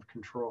out of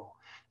control.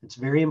 It's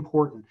very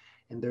important.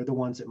 And they're the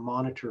ones that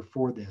monitor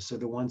for this. So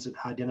the ones that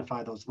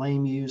identify those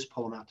lame ewes,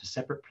 pull them out to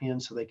separate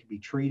pens so they can be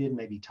treated,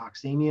 maybe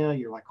toxemia.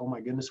 You're like, oh my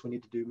goodness, we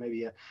need to do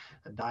maybe a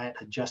diet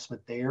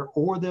adjustment there.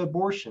 Or the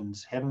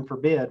abortions, heaven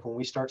forbid, when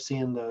we start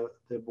seeing the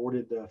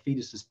aborted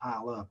fetuses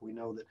pile up, we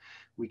know that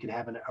we could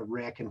have a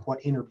wreck, and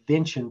what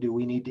intervention do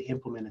we need to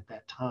implement at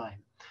that time?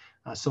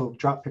 So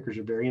drop pickers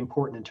are very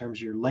important in terms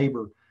of your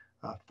labor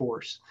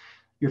force.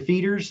 Your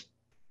feeders,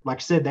 like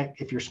I said, that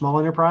if you're small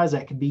enterprise,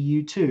 that could be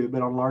you too.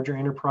 But on larger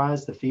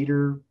enterprise, the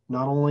feeder,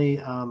 not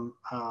only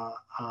are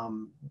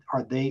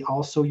they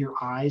also your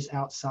eyes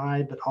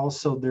outside, but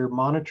also they're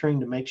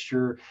monitoring to make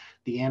sure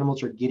the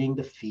animals are getting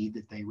the feed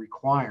that they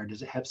require.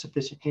 Does it have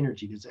sufficient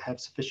energy? Does it have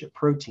sufficient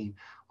protein?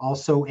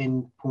 Also,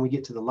 when we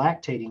get to the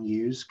lactating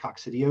ewes,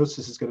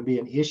 coccidiosis is going to be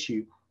an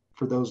issue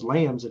for those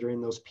lambs that are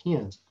in those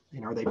pens.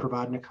 And are they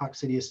providing a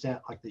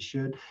coccidiostat like they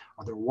should?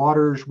 Are their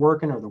waters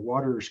working? Are the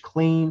waters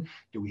clean?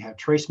 Do we have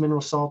trace mineral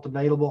salt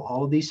available?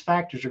 All of these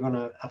factors are going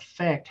to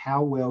affect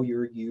how well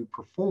your ewe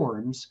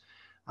performs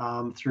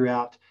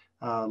throughout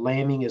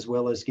lambing, as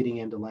well as getting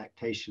into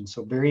lactation.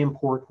 So very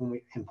important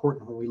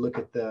when we look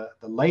at the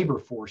labor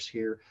force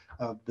here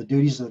of the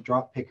duties of the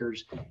drop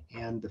pickers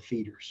and the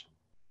feeders.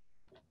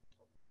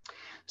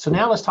 So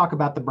now let's talk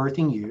about the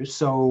birthing ewes.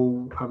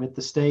 So I'm at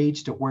the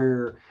stage to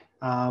where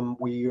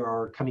We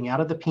are coming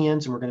out of the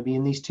pens, and we're going to be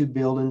in these two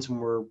buildings, and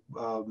we're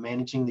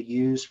managing the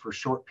ewes for a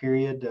short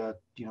period,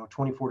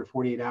 24 to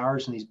 48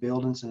 hours in these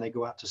buildings, and they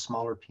go out to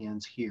smaller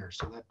pens here.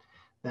 So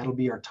that'll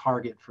be our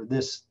target for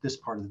this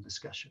part of the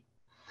discussion.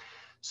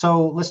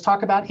 So let's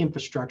talk about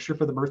infrastructure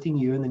for the birthing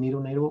ewe and the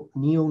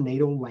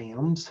neonatal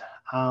lambs.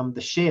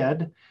 The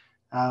shed,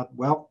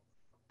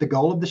 the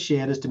goal of the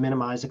shed is to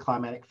minimize the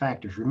climatic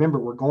factors. Remember,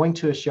 we're going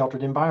to a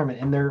sheltered environment,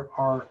 and there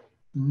are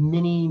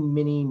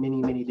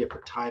many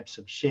different types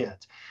of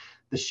sheds.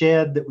 The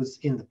shed that was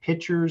in the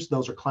pictures,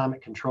 those are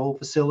climate control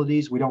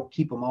facilities. We don't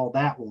keep them all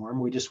that warm.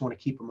 We just want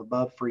to keep them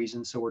above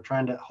freezing. So we're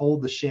trying to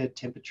hold the shed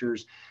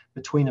temperatures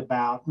between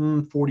about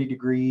 40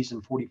 degrees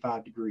and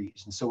 45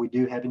 degrees. And so we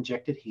do have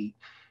injected heat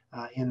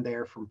in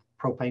there from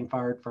propane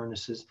fired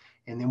furnaces.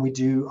 And then we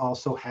do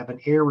also have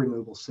an air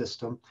removal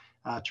system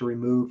to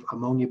remove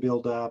ammonia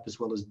buildup as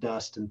well as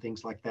dust and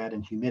things like that,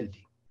 and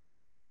humidity.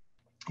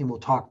 And we'll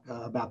talk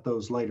about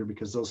those later,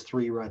 because those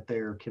three right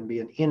there can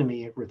be an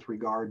enemy with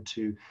regard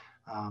to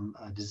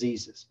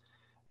diseases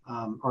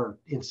or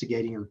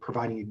instigating or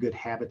providing a good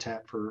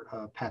habitat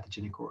for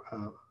pathogenic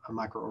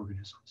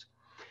microorganisms.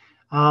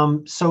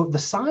 So the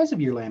size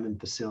of your lambing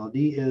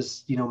facility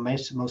is,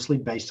 mostly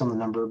based on the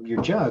number of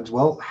your jugs.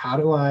 Well, how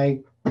do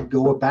I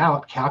go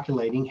about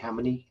calculating how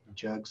many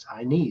jugs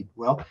I need?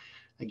 Well,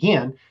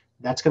 again,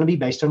 that's going to be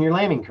based on your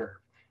lambing curve.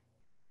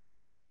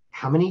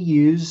 How many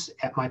ewes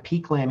at my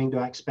peak lambing do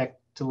I expect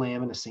to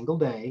lamb in a single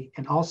day?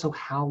 And also,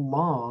 how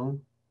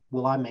long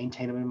will I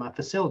maintain them in my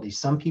facility?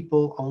 Some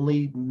people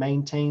only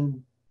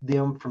maintain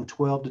them from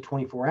 12 to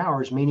 24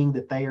 hours, meaning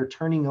that they are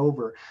turning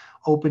over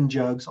open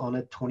jugs on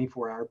a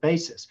 24-hour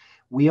basis.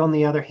 We, on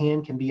the other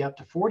hand, can be up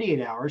to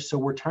 48 hours. So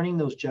we're turning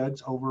those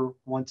jugs over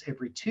once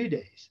every 2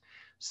 days.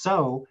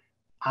 So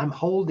I'm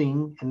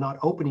holding and not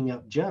opening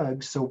up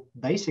jugs. So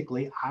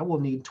basically, I will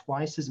need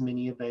twice as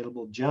many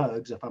available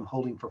jugs if I'm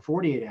holding for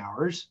 48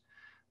 hours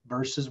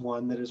versus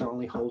one that is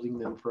only holding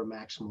them for a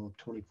maximum of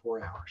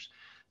 24 hours.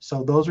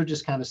 So those are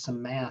just kind of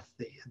some math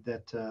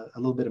that a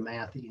little bit of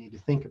math that you need to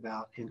think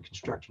about in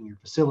constructing your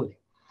facility.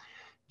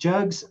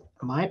 Jugs,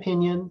 in my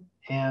opinion,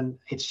 and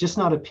it's just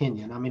not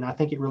opinion. I mean, I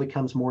think it really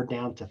comes more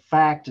down to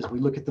fact as we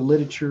look at the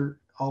literature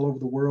all over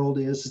the world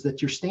is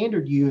that your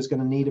standard ewe is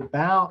going to need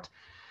about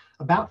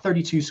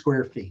 32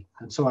 square feet.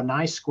 And so a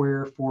nice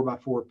square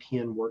 4x4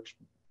 pen works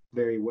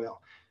very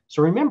well.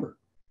 So remember,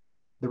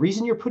 the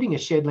reason you're putting a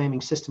shed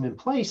lambing system in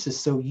place is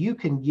so you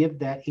can give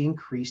that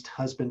increased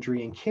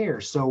husbandry and care.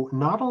 So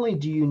not only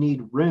do you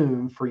need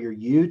room for your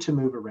ewe to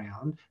move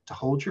around, to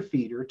hold your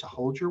feeder, to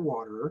hold your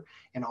waterer,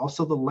 and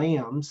also the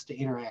lambs to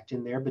interact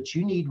in there, but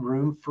you need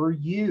room for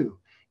you.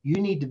 You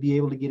need to be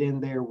able to get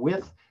in there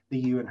with the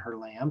ewe and her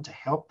lamb to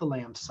help the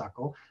lamb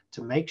suckle,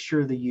 to make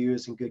sure the ewe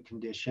is in good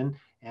condition,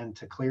 and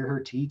to clear her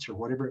teats or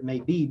whatever it may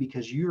be,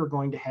 because you are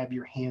going to have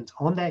your hands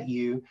on that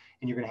ewe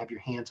and you're going to have your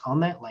hands on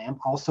that lamb.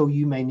 Also,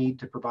 you may need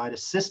to provide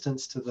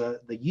assistance to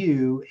the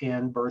ewe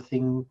in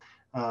birthing,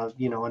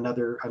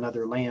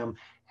 another lamb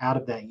out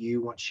of that ewe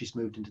once she's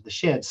moved into the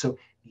shed. So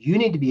you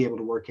need to be able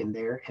to work in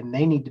there, and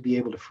they need to be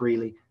able to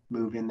freely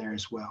move in there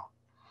as well.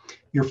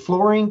 Your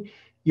floor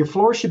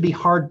should be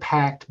hard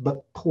packed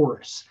but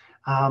porous.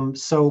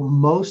 So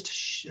most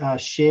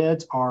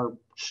sheds are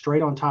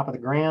straight on top of the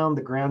ground.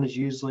 The ground is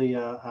usually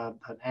an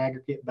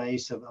aggregate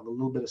base of a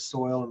little bit of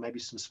soil and maybe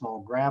some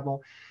small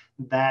gravel.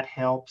 That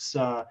helps,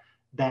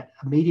 that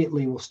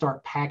immediately will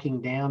start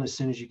packing down as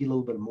soon as you get a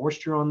little bit of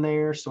moisture on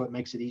there. So it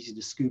makes it easy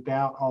to scoop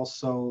out.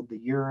 Also, the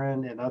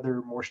urine and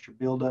other moisture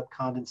buildup,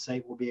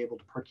 condensate will be able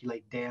to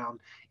percolate down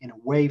and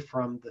away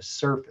from the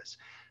surface.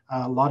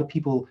 A lot of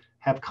people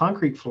have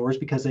concrete floors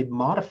because they've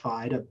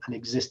modified an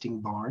existing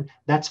barn.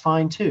 That's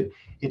fine too.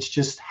 It's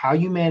just how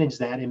you manage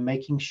that and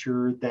making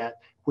sure that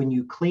when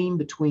you clean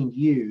between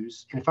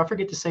ewes, and if I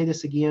forget to say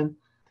this again,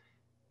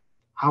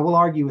 I will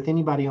argue with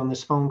anybody on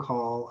this phone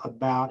call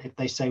about if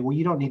they say, well,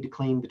 you don't need to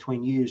clean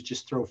between ewes,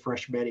 just throw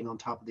fresh bedding on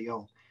top of the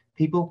old.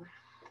 People,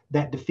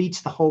 that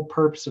defeats the whole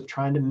purpose of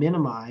trying to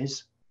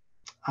minimize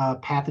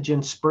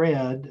pathogen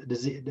spread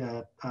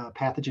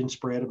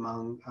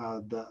among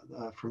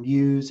from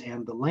ewes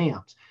and the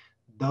lambs.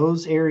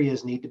 Those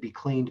areas need to be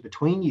cleaned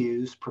between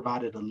ewes,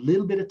 provided a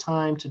little bit of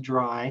time to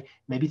dry,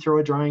 maybe throw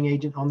a drying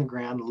agent on the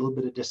ground, a little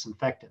bit of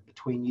disinfectant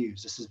between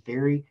ewes. This is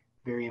very,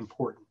 very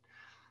important.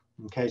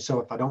 Okay, so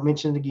if I don't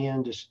mention it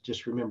again,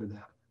 just remember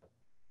that.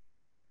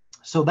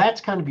 So that's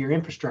kind of your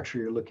infrastructure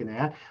you're looking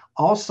at.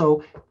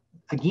 Also,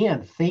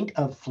 again, think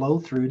of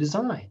flow-through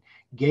design.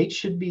 Gates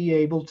should be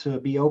able to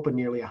be open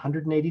nearly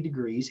 180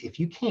 degrees if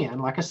you can.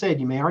 Like I said,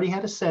 you may already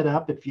have a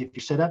setup. If your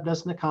setup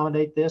doesn't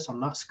accommodate this, I'm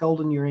not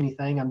scolding you or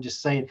anything. I'm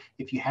just saying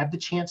if you have the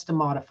chance to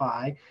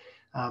modify,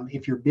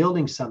 if you're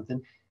building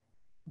something,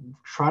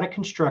 try to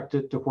construct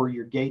it to where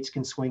your gates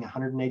can swing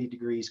 180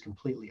 degrees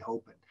completely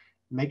open.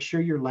 Make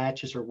sure your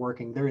latches are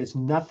working. There is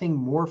nothing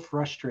more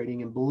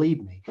frustrating, and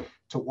believe me,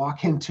 to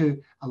walk into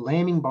a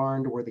lambing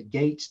barn where the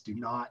gates do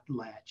not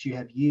latch. You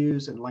have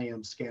ewes and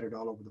lambs scattered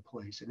all over the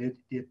place, and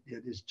it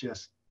is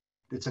just,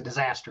 it's a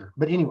disaster.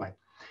 But anyway,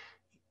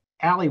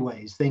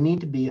 alleyways, they need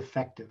to be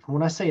effective.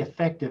 When I say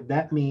effective,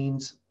 that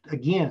means,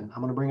 again,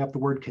 I'm going to bring up the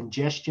word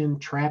congestion,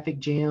 traffic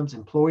jams,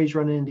 employees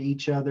running into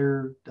each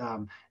other.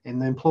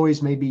 And the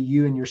employees may be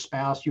you and your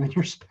spouse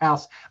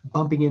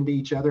bumping into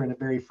each other in a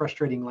very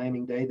frustrating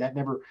lambing day. That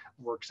never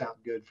works out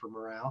good for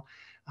morale.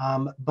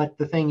 But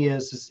the thing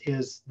is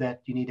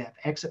that you need to have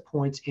exit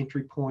points,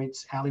 entry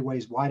points,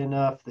 alleyways wide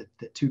enough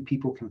that two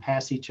people can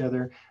pass each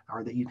other,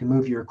 or that you can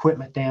move your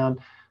equipment down.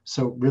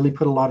 So really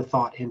put a lot of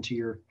thought into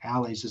your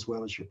alleys as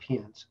well as your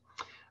pens.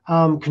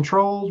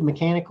 Controlled,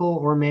 mechanical,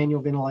 or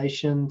manual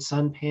ventilation,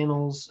 sun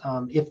panels.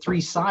 If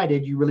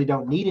three-sided, you really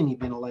don't need any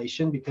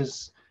ventilation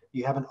because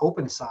you have an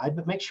open side,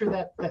 but make sure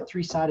that that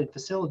three-sided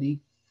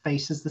facility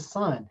faces the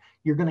sun.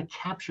 You're going to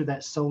capture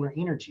that solar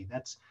energy.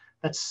 That's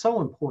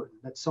so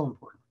important. That's so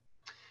important.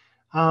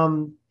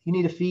 You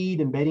need a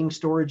feed and bedding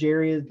storage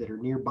area that are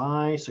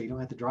nearby, so you don't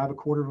have to drive a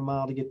quarter of a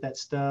mile to get that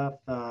stuff.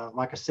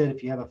 Like I said,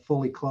 if you have a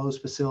fully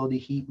closed facility,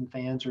 heat and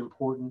fans are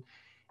important.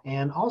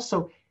 And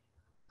also,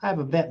 I have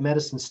a vet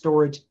medicine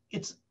storage.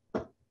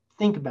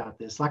 Think about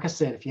this. Like I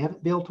said, if you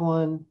haven't built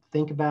one,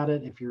 think about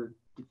it. If you're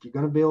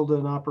going to build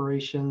an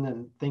operation,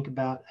 then think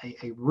about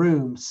a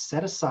room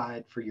set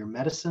aside for your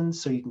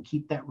medicines so you can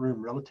keep that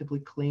room relatively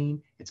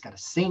clean. It's got a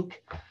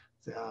sink.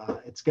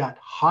 It's got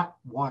hot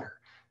water.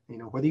 You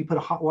know, whether you put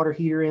a hot water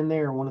heater in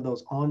there or one of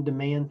those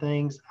on-demand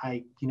things,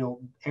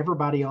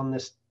 everybody on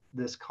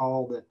this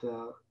call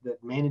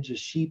that manages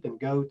sheep and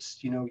goats,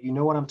 you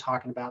know what I'm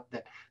talking about,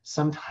 that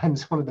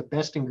sometimes one of the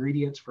best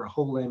ingredients for a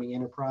whole lambing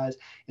enterprise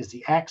is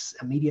the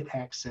immediate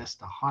access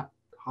to hot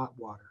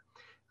water.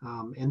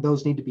 And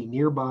those need to be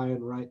nearby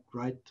and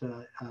right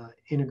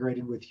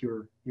integrated with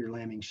your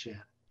lambing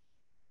shed.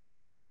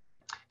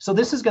 So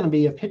this is going to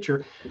be a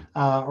picture,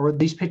 or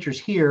these pictures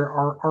here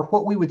are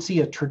what we would see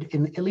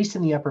at least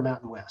in the Upper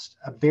Mountain West,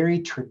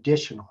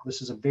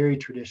 this is a very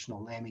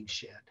traditional lambing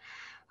shed.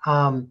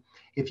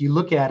 If you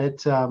look at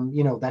it,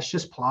 that's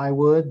just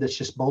plywood that's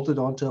just bolted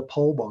onto a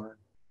pole barn,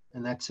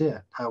 and that's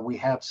it. We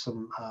have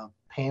some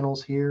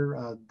panels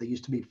here. They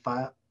used to be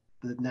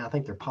now I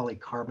think they're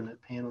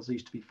polycarbonate panels. They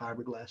used to be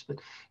fiberglass, but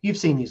you've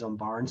seen these on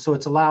barns. So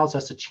it allows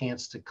us a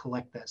chance to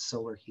collect that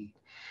solar heat.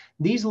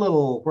 These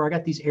where I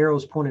got these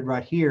arrows pointed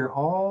right here,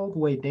 all the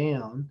way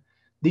down,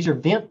 these are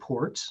vent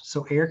ports,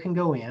 so air can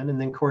go in.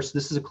 And then, of course,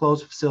 this is a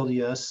closed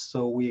facility,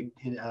 so we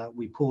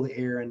pull the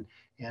air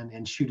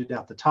and shoot it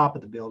out the top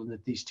of the building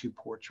at these two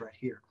ports right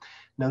here.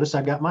 Notice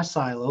I've got my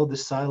silo.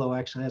 This silo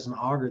actually has an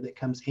auger that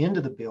comes into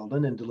the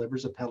building and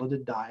delivers a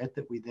pelleted diet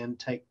that we then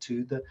take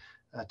to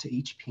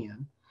each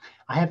pen.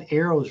 I have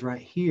arrows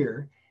right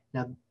here.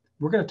 Now,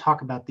 we're going to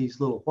talk about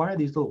why are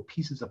these little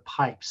pieces of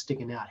pipe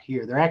sticking out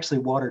here? They're actually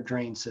water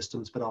drain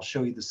systems, but I'll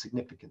show you the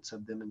significance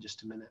of them in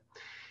just a minute.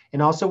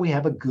 And also we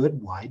have a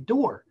good wide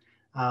door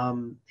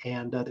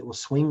that will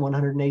swing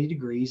 180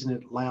 degrees, and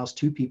it allows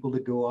two people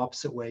to go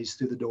opposite ways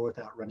through the door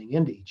without running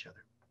into each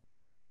other.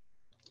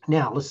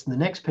 Now, listen, the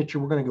next picture,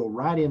 we're going to go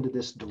right into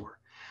this door.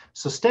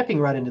 So stepping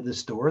right into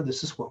this door,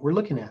 this is what we're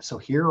looking at. So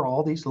here are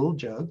all these little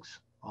jugs,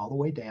 all the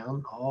way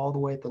down, all the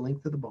way at the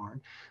length of the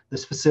barn.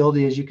 This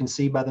facility, as you can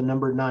see by the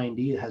number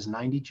 90, it has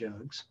 90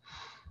 jugs.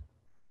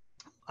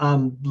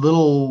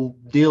 Little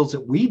deals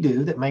that we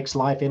do that makes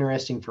life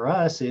interesting for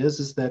us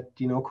is that,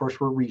 of course,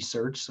 we're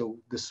research, so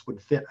this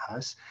would fit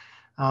us.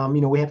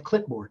 We have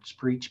clipboards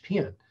for each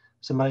pen.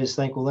 Somebody just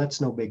think, well,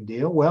 that's no big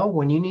deal. Well,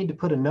 when you need to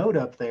put a note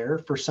up there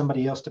for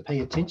somebody else to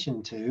pay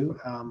attention to,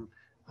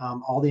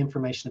 all the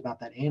information about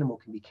that animal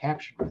can be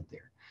captured right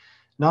there.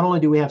 Not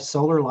only do we have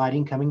solar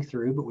lighting coming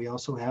through, but we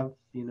also have,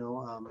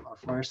 our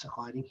fluorescent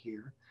lighting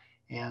here.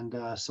 And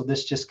so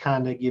this just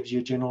kind of gives you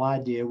a general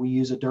idea. We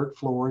use a dirt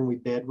floor and we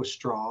bed with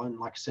straw. And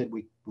like I said,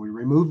 we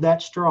remove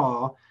that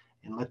straw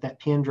and let that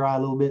pen dry a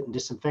little bit and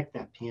disinfect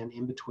that pen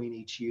in between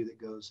each ewe that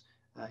goes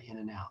in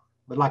and out.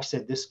 But like I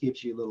said, this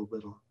gives you a little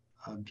bit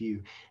of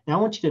view. Now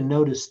I want you to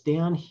notice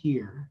down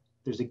here,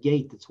 there's a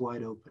gate that's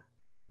wide open,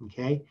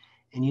 okay?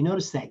 And you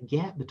notice that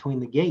gap between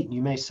the gate, and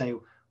you may say,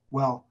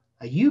 well,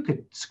 a ewe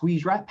could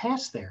squeeze right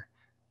past there.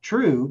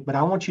 True, but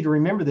I want you to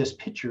remember this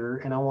picture,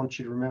 and I want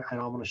you to remember, and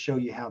I want to show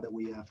you how that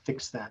we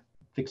fix that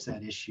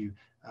issue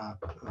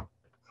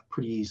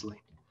pretty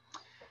easily.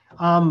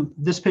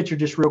 This picture,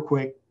 just real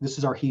quick, this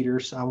is our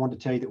heaters. I wanted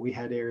to tell you that we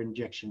had air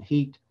injection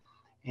heat,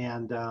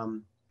 and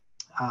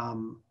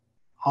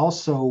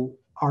also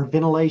our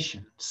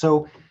ventilation.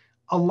 So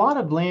a lot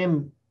of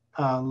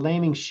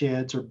lambing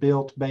sheds are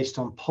built based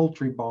on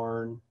poultry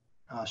barn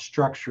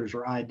structures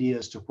or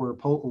ideas, to where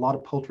a lot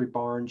of poultry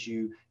barns,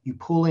 you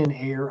pull in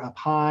air up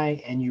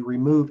high and you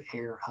remove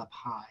air up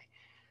high.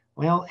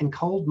 Well, in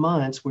cold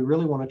months, we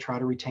really want to try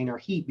to retain our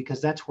heat because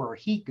that's where our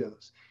heat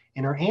goes.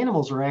 And our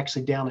animals are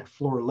actually down at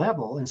floor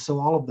level. And so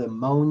all of the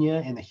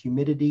ammonia and the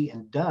humidity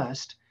and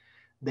dust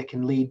that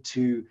can lead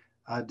to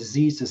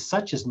diseases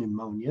such as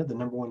pneumonia, the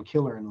 #1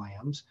 killer in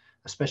lambs,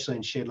 especially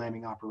in shed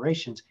lambing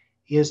operations,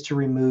 is to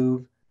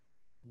remove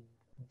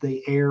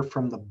the air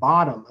from the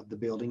bottom of the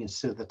building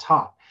instead of the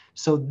top.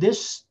 So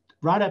this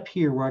right up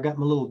here where I got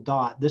my little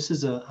dot, this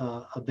is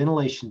a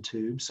ventilation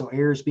tube. So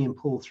air is being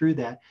pulled through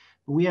that.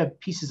 But we have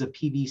pieces of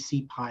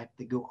PVC pipe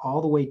that go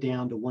all the way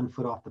down to 1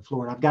 foot off the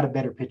floor. And I've got a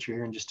better picture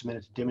here in just a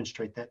minute to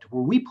demonstrate that, to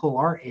where we pull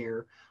our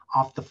air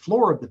off the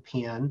floor of the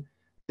pen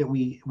that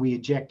we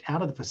eject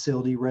out of the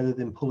facility rather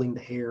than pulling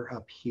the air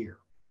up here.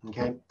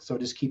 Okay, so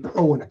just keep,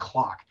 oh, and a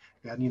clock.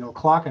 You know, a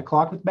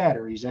clock with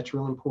batteries, that's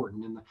real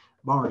important in the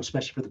barn,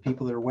 especially for the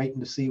people that are waiting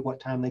to see what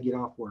time they get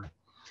off work.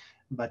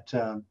 But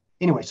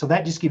anyway, so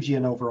that just gives you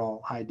an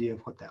overall idea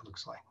of what that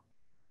looks like.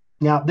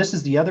 Now, this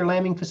is the other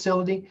lambing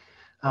facility.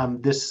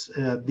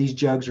 These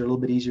jugs are a little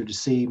bit easier to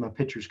see. My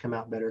pictures come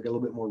out better, get a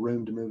little bit more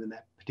room to move in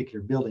that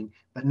particular building.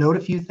 But note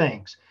a few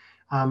things.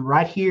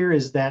 Right here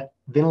is that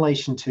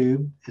ventilation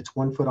tube. It's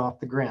 1 foot off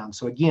the ground.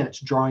 So again, it's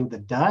drawing the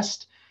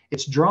dust.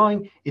 It's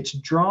drawing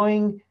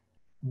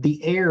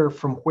the air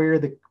from where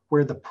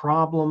the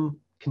problem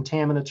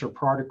contaminants or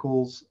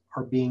particles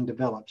are being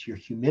developed. Your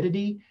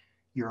humidity,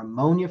 your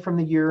ammonia from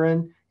the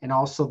urine, and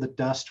also the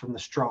dust from the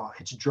straw.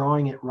 It's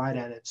drawing it right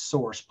at its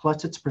source.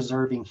 Plus it's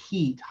preserving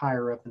heat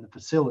higher up in the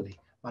facility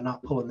by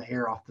not pulling the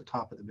air off the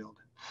top of the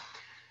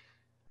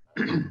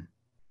building.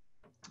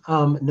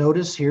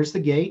 Notice here's the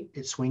gate.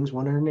 It swings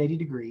 180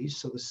 degrees.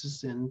 So this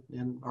is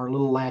in our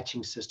little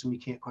latching system. You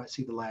can't quite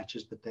see the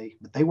latches, but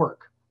they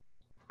work.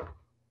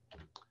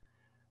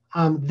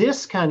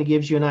 This kind of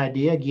gives you an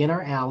idea. Again,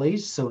 our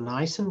alleys, so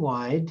nice and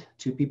wide,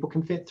 2 people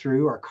can fit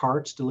through. Our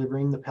carts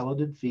delivering the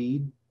pelleted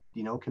feed,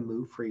 you know, can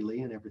move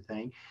freely and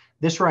everything.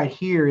 This right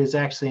here is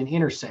actually an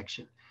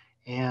intersection.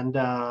 And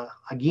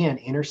again,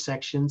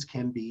 intersections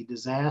can be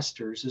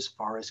disasters as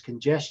far as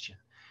congestion.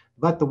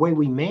 But the way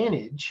we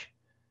manage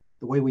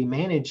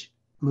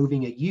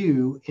moving a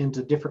U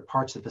into different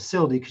parts of the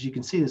facility, because you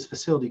can see this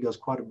facility goes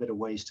quite a bit of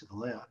ways to the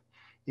left,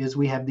 is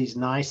we have these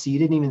nice, so you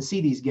didn't even see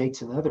these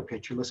gates in the other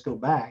picture. Let's go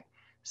back.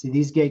 See,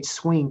 these gates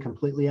swing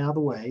completely out of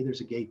the way.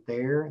 There's a gate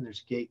there, and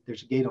there's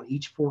a gate on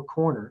each 4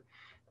 corner,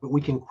 but we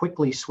can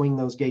quickly swing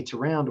those gates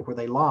around to where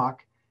they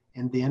lock,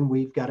 and then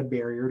we've got a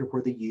barrier to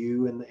where the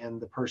ewe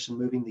and the person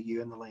moving the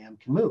ewe and the lamb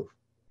can move.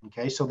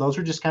 Okay, so those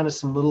are just kind of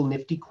some little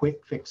nifty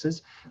quick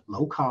fixes,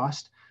 low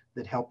cost,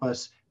 that help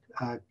us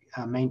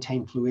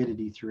maintain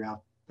fluidity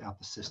throughout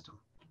the system.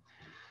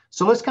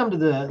 So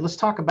let's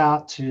talk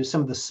about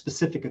some of the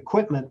specific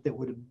equipment that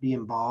would be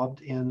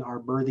involved in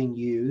our birthing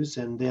ewes,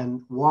 and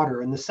then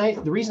water. And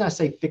the reason I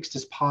say fixed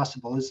as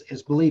possible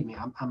is believe me,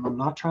 I'm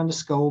not trying to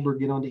scold or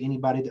get onto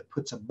anybody that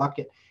puts a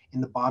bucket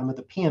in the bottom of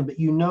the pen, but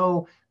you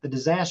know the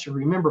disaster.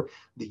 Remember,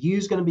 the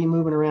ewe's going to be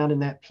moving around in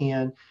that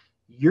pen.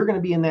 You're going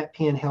to be in that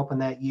pen helping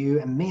that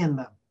ewe, and man,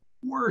 the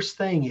worst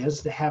thing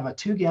is to have a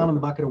 2-gallon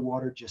bucket of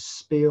water just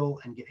spill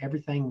and get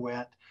everything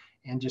wet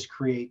and just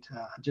create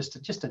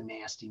just a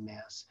nasty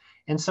mess.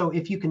 And so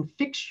if you can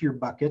fix your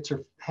buckets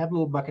or have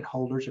little bucket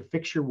holders or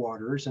fix your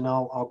waters, and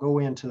I'll go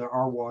into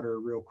our water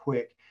real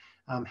quick,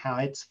 how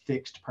it's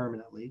fixed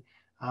permanently.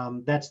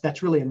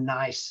 That's really a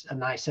nice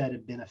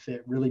added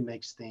benefit, really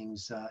makes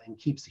things and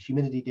keeps the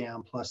humidity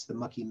down, plus the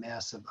mucky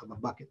mess of a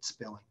bucket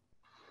spilling.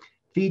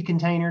 Feed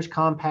containers,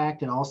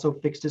 compact and also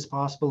fixed as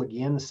possible.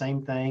 Again, the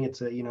same thing. It's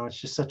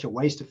just such a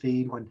waste of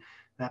feed when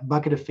that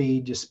bucket of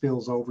feed just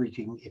spills over. If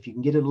you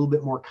can get it a little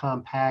bit more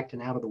compact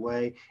and out of the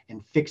way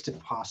and fixed if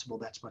possible,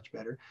 that's much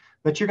better.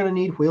 But you're going to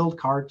need wheeled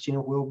carts,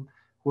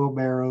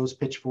 wheelbarrows,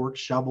 pitchforks,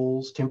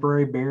 shovels,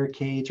 temporary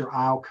barricades or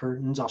aisle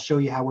curtains. I'll show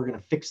you how we're going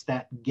to fix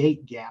that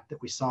gate gap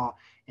that we saw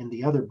in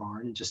the other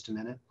barn in just a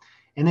minute.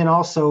 And then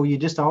also, you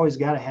just always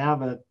got to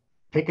have a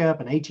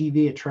pickup, an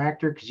ATV, a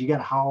tractor, because you got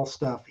to haul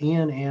stuff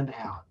in and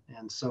out.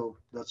 And so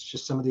that's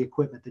just some of the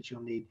equipment that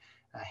you'll need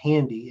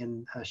handy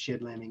in a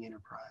shed lambing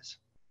enterprise.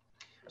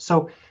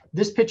 So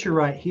this picture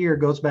right here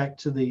goes back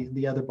to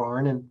the other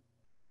barn, and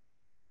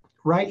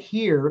right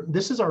here,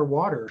 this is our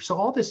water. So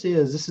all this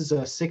is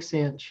a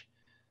 6-inch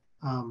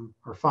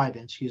or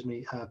 5-inch, excuse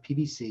me,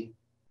 PVC,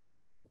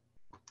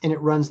 and it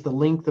runs the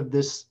length of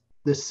this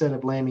set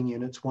of lambing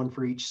units, 1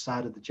 for each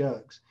side of the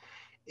jugs.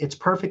 It's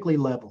perfectly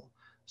level.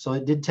 So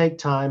it did take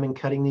time in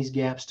cutting these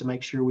gaps to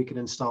make sure we could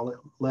install it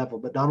level.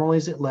 But not only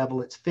is it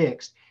level, it's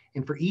fixed.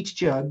 And for each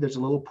jug, there's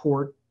a little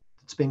port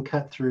that's been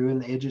cut through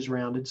and the edge is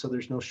rounded, so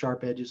there's no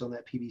sharp edges on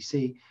that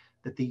PVC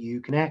that the ewe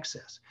can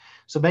access.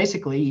 So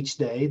basically, each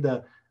day,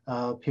 the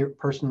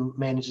person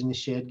managing the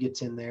shed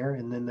gets in there,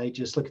 and then they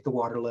just look at the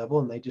water level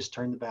and they just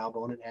turn the valve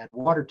on and add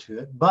water to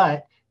it.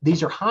 But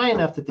these are high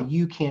enough that the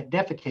ewe can't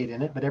defecate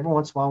in it, but every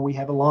once in a while we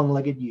have a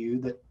long-legged ewe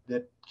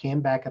that can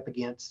back up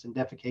against and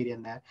defecate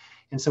in that.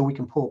 And so we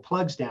can pull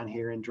plugs down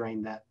here and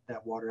drain that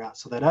water out.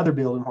 So that other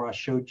building where I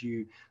showed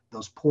you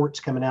those ports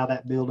coming out of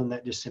that building,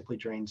 that just simply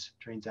drains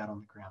out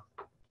on the ground.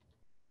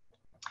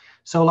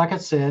 So like I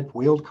said,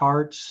 wheeled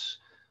carts,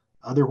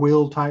 other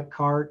wheel type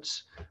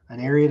carts, an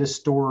area to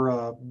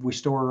store, we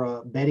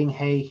store bedding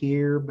hay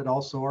here, but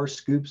also our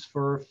scoops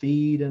for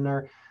feed and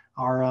our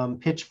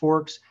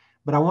pitchforks.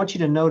 But I want you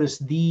to notice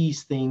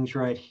these things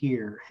right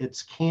here.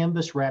 It's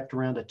canvas wrapped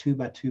around a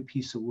 2x2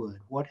 piece of wood.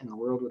 What in the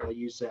world would I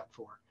use that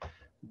for?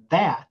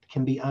 that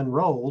can be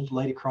unrolled,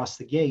 laid across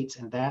the gates,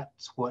 and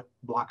that's what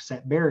blocks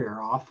that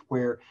barrier off,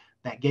 where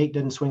that gate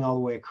doesn't swing all the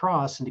way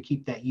across. And to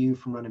keep that ewe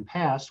from running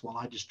past, well,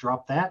 I just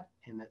drop that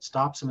and that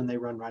stops them and they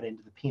run right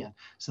into the pen.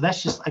 So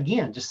that's just,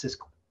 again, just this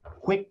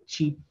quick,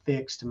 cheap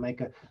fix to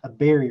make a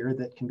barrier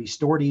that can be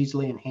stored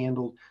easily and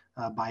handled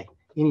by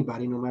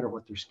anybody, no matter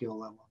what their skill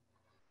level.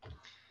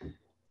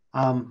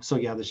 So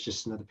yeah, that's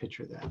just another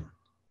picture of that.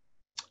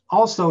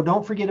 Also,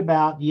 don't forget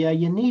about,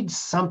 you need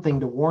something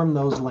to warm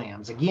those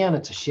lambs. Again,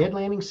 it's a shed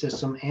lambing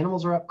system.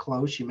 Animals are up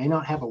close. You may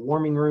not have a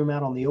warming room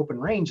out on the open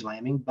range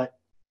lambing, but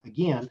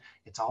again,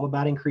 it's all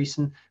about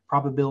increasing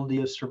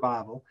probability of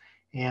survival.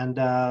 And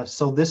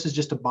so this is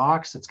just a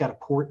box that's got a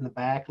port in the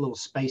back, a little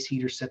space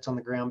heater sits on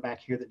the ground back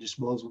here that just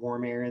blows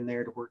warm air in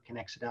there to where it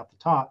connects it out the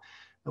top.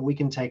 But we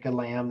can take a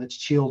lamb that's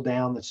chilled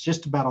down, that's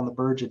just about on the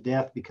verge of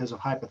death because of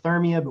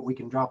hypothermia, but we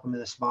can drop them in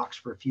this box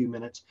for a few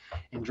minutes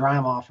and dry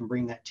them off and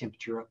bring that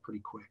temperature up pretty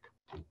quick.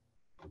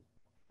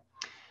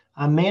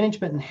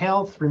 Management and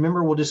health,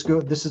 remember, we'll just go,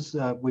 this is,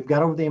 we've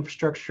got over the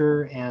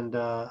infrastructure and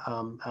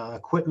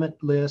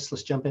equipment list.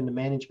 Let's jump into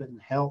management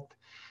and health.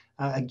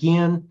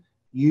 Again,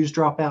 ewes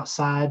drop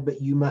outside, but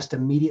you must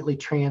immediately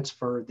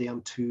transfer them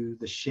to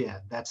the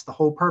shed. That's the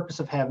whole purpose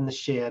of having the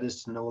shed,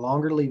 is to no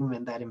longer leave them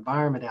in that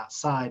environment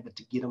outside, but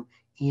to get them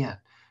in.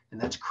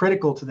 And that's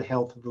critical to the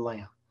health of the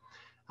lamb.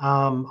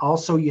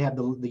 Also, you have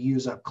the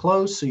ewes up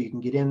close, so you can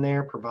get in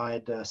there,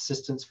 provide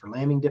assistance for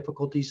lambing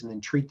difficulties, and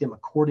then treat them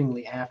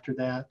accordingly after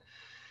that.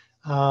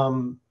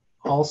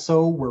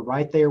 Also, we're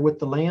right there with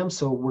the lamb,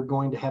 so we're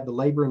going to have the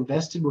labor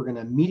invested. We're going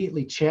to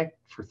immediately check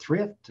for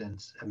thrift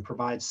and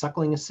provide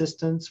suckling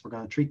assistance. We're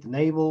going to treat the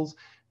navels,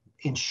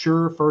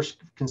 ensure first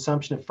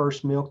consumption of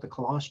first milk, the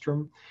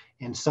colostrum,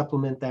 and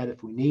supplement that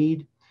if we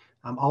need.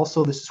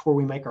 Also, this is where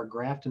we make our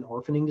graft and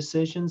orphaning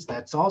decisions.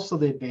 That's also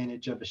the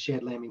advantage of a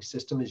shed lambing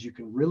system, is you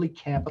can really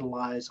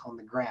capitalize on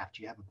the graft.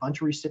 You have a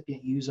bunch of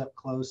recipient ewes up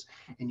close,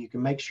 and you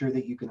can make sure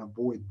that you can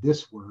avoid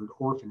this word,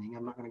 orphaning.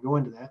 I'm not going to go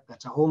into that.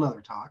 That's a whole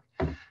nother talk.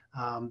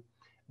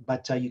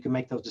 But you can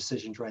make those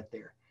decisions right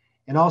there.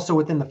 And also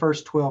within the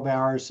first 12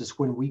 hours is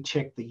when we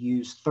check the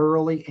ewes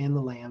thoroughly and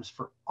the lambs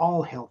for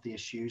all health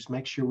issues.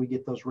 Make sure we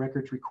get those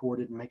records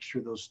recorded and make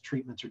sure those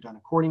treatments are done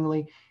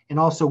accordingly. And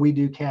also we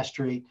do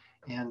castrate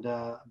and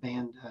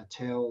band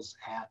tails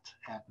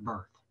at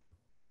birth.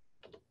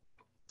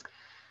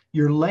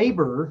 Your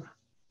labor,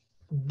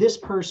 this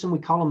person, we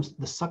call them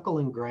the suckle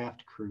and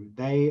graft crew.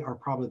 They are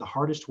probably the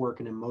hardest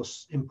working and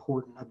most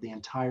important of the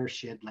entire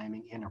shed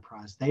lambing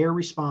enterprise. They are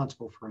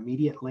responsible for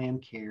immediate lamb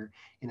care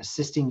and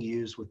assisting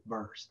ewes with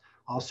births,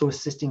 also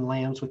assisting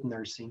lambs with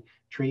nursing,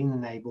 treating the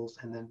navels,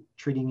 and then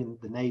treating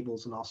the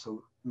navels and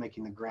also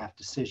making the graft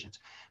decisions.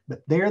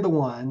 But they're the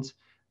ones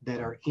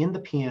that are in the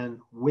pen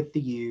with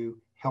the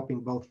ewe, helping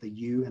both the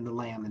ewe and the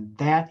lamb. And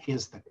that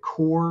is the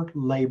core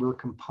labor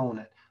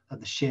component of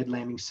the shed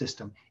lambing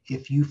system.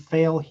 If you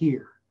fail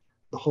here,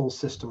 the whole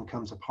system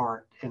comes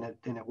apart, and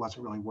it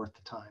wasn't really worth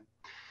the time.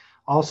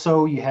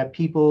 Also, you have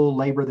people,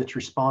 labor that's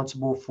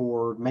responsible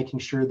for making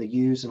sure the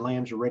ewes and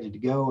lambs are ready to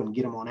go and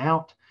get them on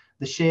out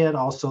the shed.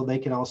 Also, they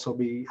can also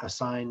be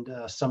assigned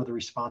some of the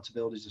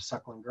responsibilities of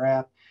suckle and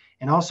graft.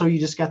 And also, you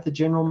just got the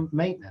general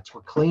maintenance.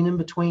 We're cleaning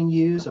between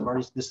ewes.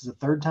 This is the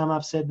third time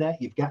I've said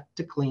that. You've got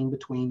to clean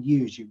between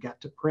ewes. You've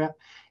got to prep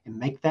and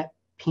make that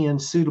pen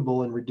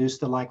suitable and reduce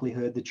the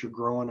likelihood that you're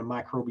growing a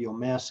microbial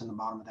mess in the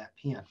bottom of that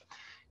pen.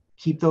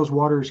 Keep those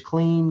waters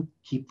clean.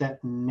 Keep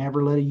that,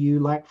 never let a ewe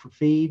lack for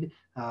feed,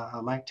 a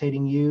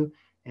lactating ewe,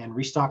 and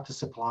restock the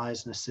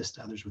supplies and assist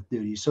others with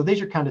duties. So these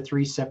are kind of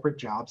three separate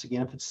jobs.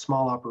 Again, if it's a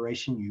small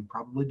operation, you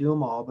probably do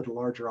them all, but a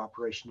larger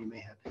operation, you may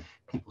have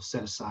people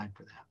set aside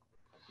for that.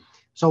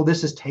 So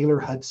this is Taylor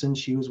Hudson.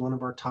 She was one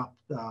of our top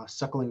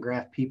suckle and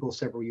graft people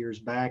several years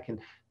back, and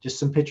just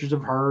some pictures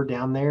of her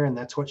down there. And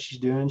that's what she's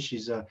doing.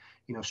 She's,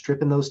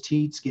 stripping those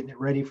teats, getting it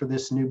ready for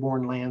this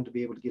newborn lamb to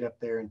be able to get up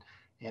there and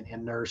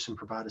nurse and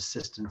provide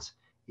assistance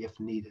if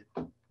needed.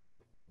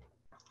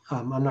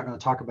 I'm not going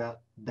to talk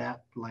about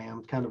that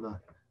lamb, kind of a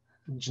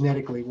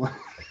genetically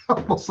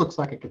almost looks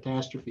like a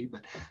catastrophe,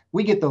 but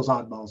we get those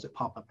oddballs that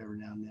pop up every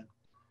now and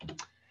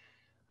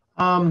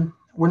then.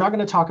 We're not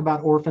going to talk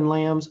about orphan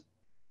lambs.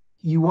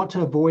 You want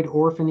to avoid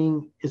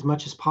orphaning as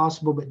much as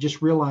possible, but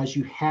just realize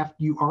you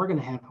are going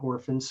to have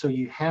orphans, so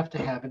you have to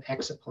have an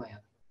exit plan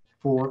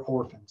for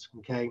orphans.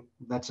 Okay,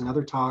 that's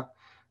another talk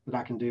that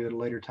I can do at a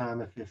later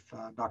time if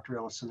Dr.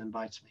 Ellison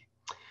invites me.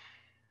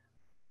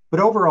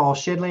 But overall,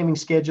 shed lambing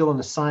schedule and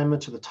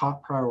assignments are the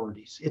top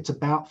priorities. It's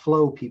about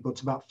flow, people.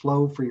 It's about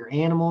flow for your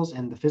animals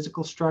and the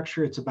physical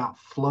structure. It's about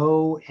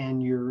flow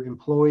and your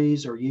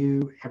employees or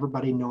you,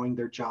 everybody knowing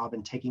their job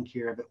and taking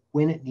care of it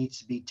when it needs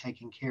to be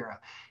taken care of.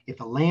 If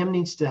a lamb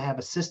needs to have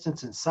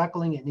assistance in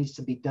suckling, it needs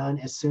to be done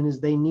as soon as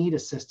they need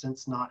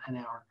assistance, not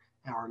an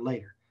hour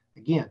later.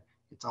 Again,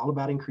 it's all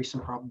about increasing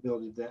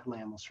probability that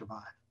lamb will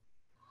survive.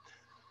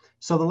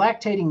 So the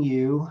lactating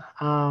ewe,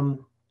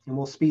 and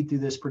we'll speed through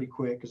this pretty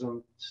quick because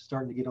I'm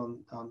starting to get on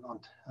a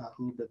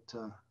little bit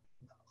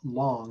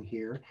long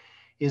here,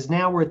 is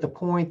now we're at the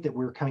point that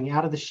we're coming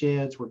out of the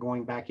sheds, we're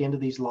going back into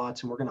these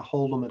lots, and we're going to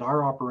hold them at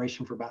our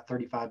operation for about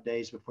 35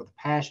 days before the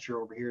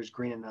pasture over here is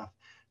green enough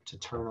to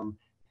turn them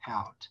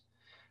out.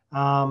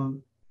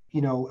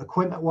 You know,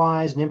 equipment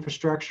wise and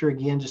infrastructure,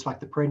 again, just like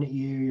the pregnant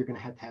ewe, you're going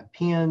to have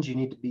pens. You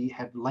need to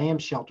have lamb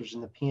shelters in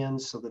the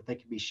pens so that they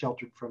can be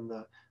sheltered from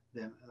the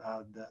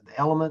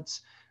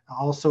elements.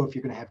 Also, if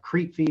you're going to have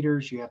creep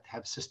feeders, you have to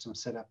have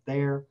systems set up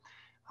there.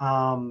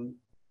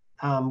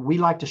 We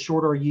like to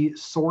sort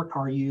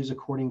our ewes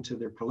according to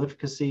their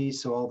prolificacy.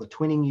 So all the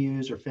twinning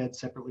ewes are fed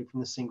separately from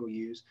the single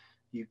ewes.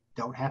 You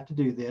don't have to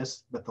do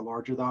this, but the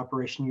larger the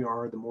operation you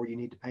are, the more you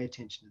need to pay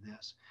attention to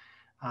this.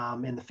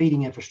 And the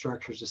feeding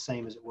infrastructure is the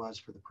same as it was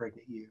for the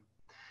pregnant ewe.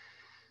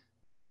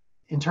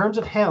 In terms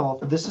of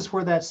health, this is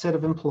where that set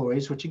of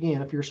employees, which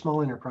again, if you're a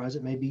small enterprise,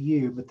 it may be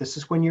you, but this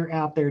is when you're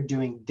out there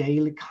doing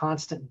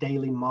constant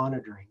daily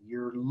monitoring.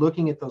 You're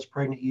looking at those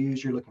pregnant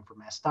ewes, you're looking for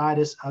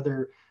mastitis,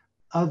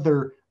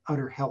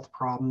 other health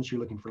problems.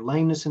 You're looking for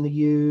lameness in the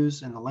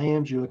ewes and the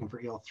lambs. You're looking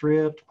for ill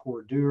thrift,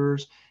 poor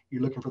doers.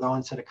 You're looking for the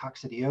onset of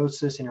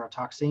coccidiosis,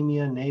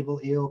 enterotoxemia, navel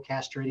ill,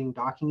 castrating,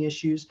 docking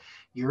issues.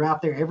 You're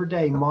out there every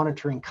day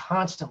monitoring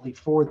constantly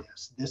for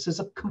this. This is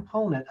a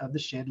component of the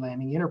shed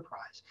lambing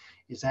enterprise.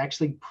 It's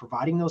actually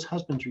providing those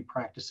husbandry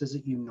practices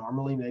that you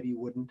normally maybe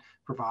wouldn't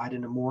provide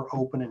in a more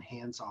open and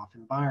hands-off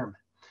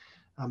environment.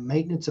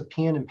 Maintenance of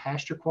pen and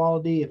pasture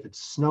quality. If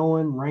it's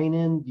snowing,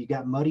 raining, you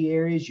got muddy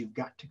areas, you've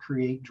got to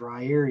create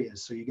dry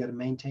areas. So you got to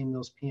maintain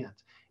those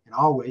pens, and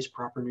always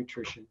proper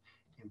nutrition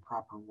and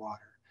proper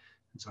water.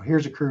 And so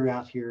here's a crew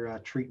out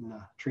here treating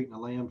a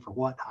lamb for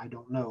what, I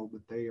don't know,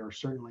 but they are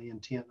certainly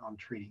intent on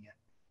treating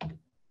it.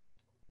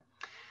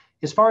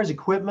 As far as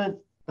equipment,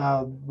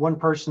 one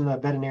person, a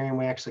veterinarian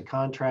we actually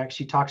contract,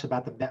 she talks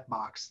about the vet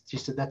box. She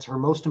said that's her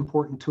most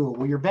important tool.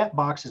 Well, your vet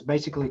box is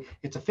basically,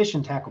 it's a fish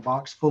and tackle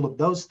box full of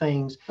those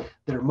things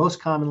that are most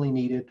commonly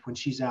needed when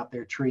she's out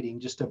there treating,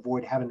 just to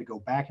avoid having to go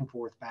back and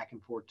forth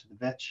to the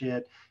vet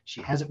shed.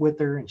 She has it with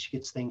her and she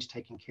gets things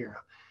taken care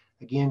of.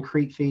 Again,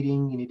 creep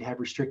feeding, you need to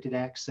have restricted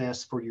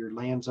access for your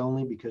lambs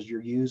only, because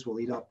your ewes will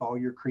eat up all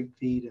your creep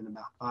feed in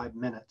about 5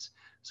 minutes.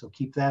 So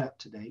keep that up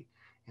to date.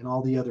 And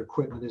all the other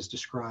equipment is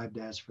described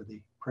as for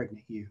the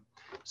pregnant ewe.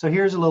 So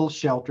here's a little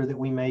shelter that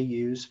we may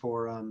use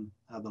for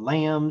the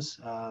lambs.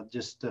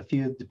 Just a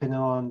few, depending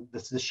on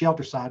the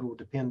shelter side will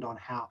depend on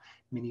how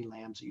many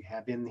lambs you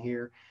have in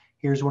here.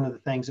 Here's one of the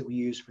things that we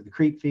use for the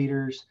creep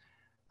feeders.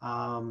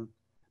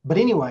 But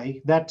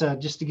anyway, that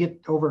just to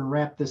get over and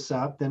wrap this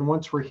up, then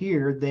once we're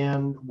here,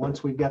 then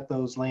once we've got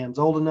those lambs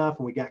old enough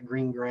and we got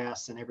green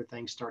grass, and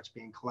everything starts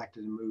being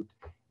collected and moved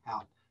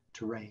out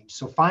to range.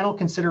 So final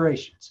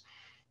considerations.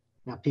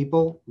 Now,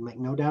 people, make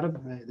no doubt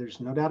there's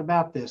no doubt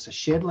about this. A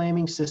shed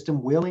lambing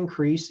system will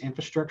increase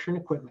infrastructure and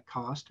equipment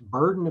cost,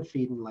 burden of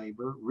feed and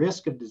labor,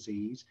 risk of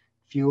disease,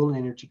 fuel and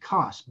energy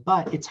costs.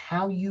 But it's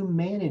how you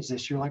manage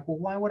this. You're like, well,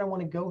 why would I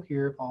want to go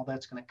here if all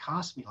that's going to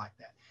cost me like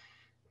that?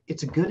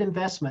 It's a good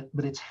investment,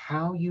 but it's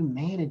how you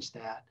manage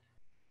that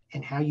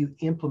and how you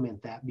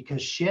implement that,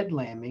 because shed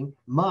lambing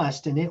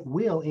must and it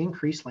will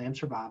increase lamb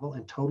survival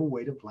and total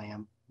weight of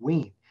lamb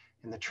weaned.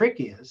 And the trick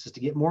is to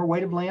get more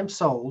weight of lamb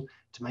sold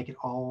to make it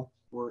all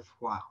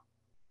worthwhile.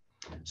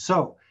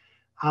 So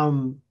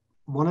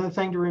one other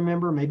thing to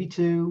remember, maybe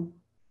two,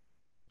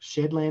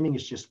 shed lambing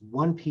is just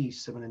one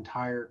piece of an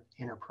entire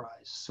enterprise.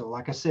 So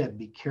like I said,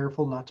 be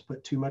careful not to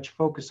put too much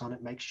focus on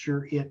it. Make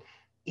sure it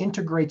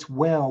integrates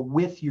well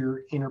with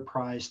your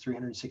enterprise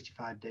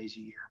 365 days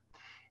a year.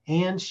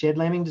 And shed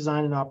lambing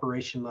design and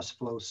operation must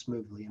flow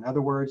smoothly. In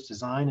other words,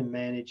 design and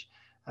manage.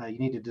 You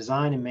need to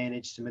design and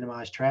manage to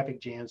minimize traffic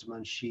jams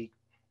among sheep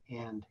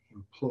and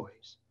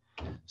employees.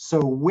 So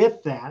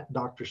with that,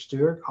 Dr.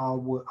 Stewart,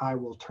 I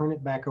will turn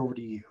it back over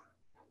to you.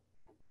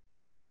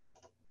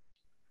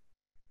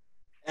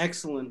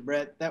 Excellent,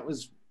 Brett. That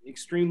was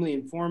extremely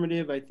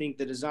informative. I think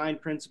the design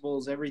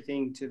principles,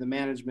 everything to the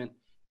management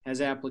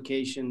has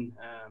application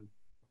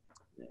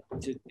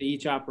to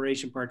each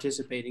operation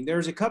participating.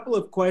 There's a couple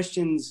of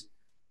questions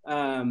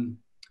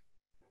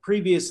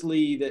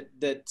previously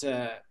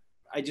that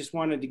I just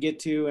wanted to get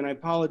to, and I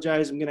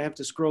apologize, I'm going to have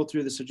to scroll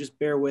through this, so just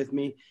bear with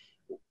me.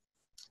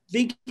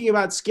 Thinking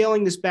about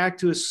scaling this back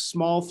to a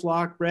small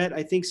flock, Brett,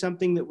 I think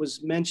something that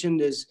was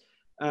mentioned is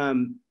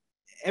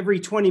every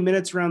 20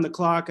 minutes around the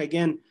clock.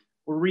 Again,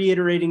 we're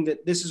reiterating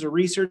that this is a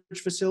research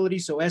facility,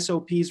 so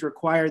SOPs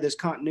require this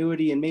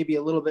continuity and maybe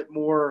a little bit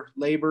more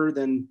labor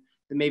than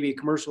maybe a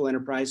commercial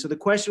enterprise. So the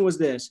question was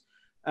this.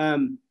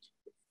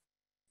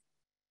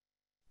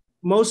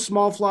 Most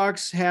small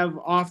flocks have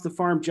off the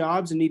farm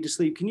jobs and need to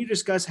sleep. Can you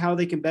discuss how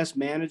they can best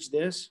manage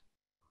this?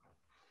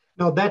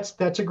 No, that's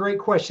a great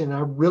question. I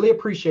really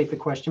appreciate the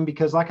question,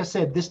 because like I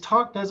said, this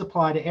talk does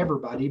apply to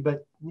everybody,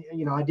 but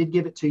you know, I did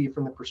give it to you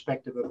from the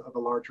perspective of a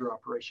larger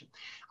operation.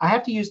 I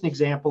have to use an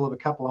example of a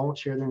couple. I won't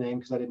share their name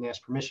because I didn't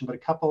ask permission, but a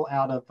couple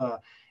out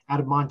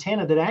of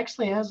Montana that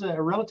actually has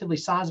a relatively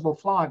sizable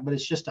flock, but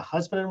it's just a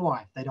husband and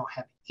wife. They don't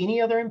have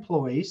any other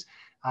employees.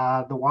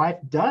 The wife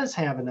does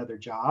have another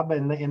job,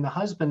 and the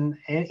husband,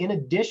 in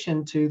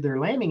addition to their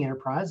lambing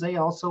enterprise, they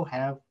also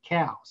have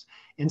cows.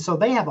 And so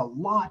they have a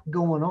lot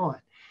going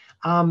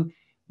on.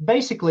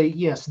 Basically,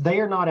 yes, they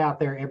are not out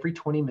there every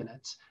 20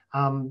 minutes.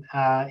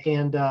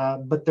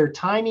 But their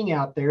timing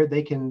out there,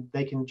 they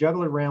can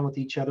juggle it around with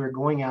each other,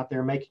 going out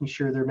there, making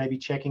sure they're maybe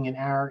checking in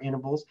hour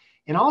intervals.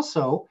 And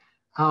also,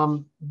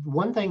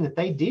 one thing that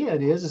they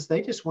did is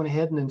they just went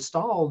ahead and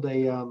installed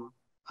and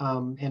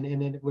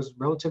it was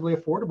relatively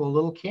affordable, a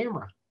little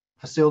camera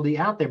facility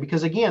out there,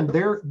 because again,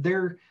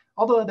 they're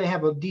although they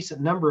have a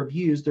decent number of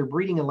ewes, their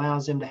breeding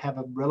allows them to have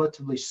a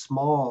relatively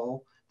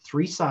small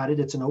three-sided,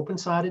 it's an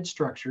open-sided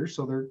structure,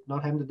 so they're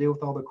not having to deal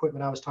with all the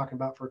equipment I was talking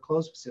about for a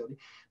closed facility,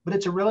 but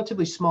it's a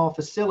relatively small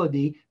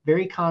facility,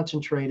 very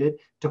concentrated,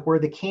 to where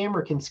the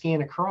camera can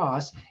scan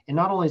across, and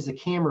not only is the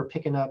camera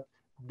picking up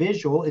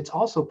visual, it's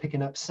also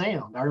picking up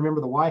sound. I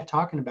remember the wife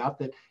talking about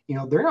that,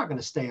 they're not going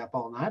to stay up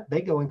all night.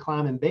 They go and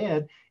climb in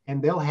bed,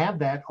 and they'll have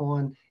that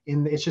on,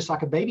 it's just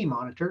like a baby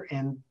monitor,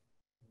 and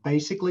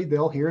basically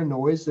they'll hear a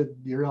noise that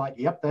you're like,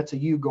 yep, that's a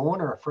ewe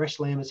going, or a fresh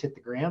lamb has hit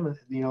the ground,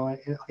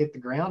 hit the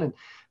ground. And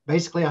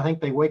basically, I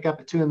think they wake up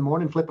at 2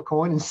 a.m, flip a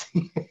coin, and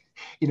see,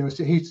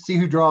 see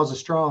who draws the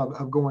straw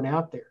of going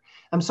out there.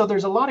 So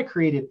there's a lot of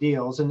creative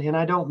deals, and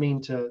I don't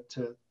mean to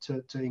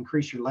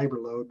increase your labor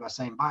load by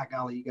saying, by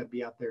golly, you got to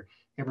be out there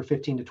every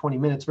 15 to 20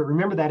 minutes. But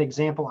remember that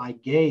example I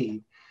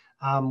gave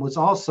was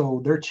also,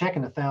 they're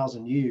checking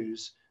 1,000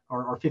 ewes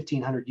or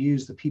 1,500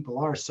 ewes, the people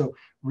are. So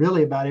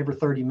really about every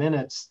 30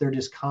 minutes, they're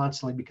just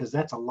constantly, because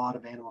that's a lot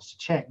of animals to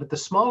check. But the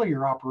smaller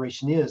your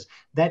operation is,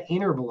 that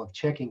interval of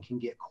checking can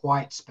get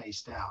quite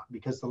spaced out,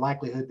 because the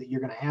likelihood that you're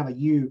going to have a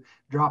ewe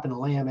dropping a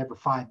lamb every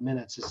 5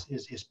 minutes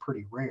is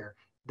pretty rare.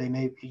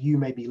 You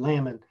may be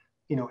lambing,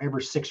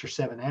 every 6 or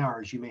 7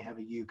 hours, you may have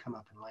a ewe come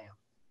up and lamb.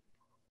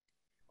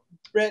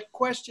 Brett,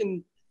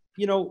 question,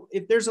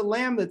 if there's a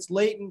lamb that's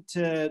latent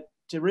to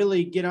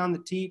really get on the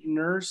teat and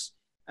nurse,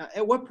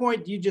 at what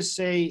point do you just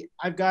say,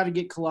 I've got to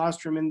get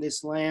colostrum in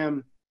this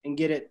lamb and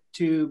get it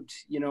tubed,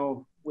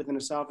 with an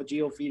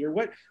esophageal feeder?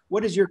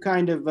 What is your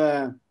kind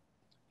of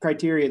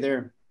criteria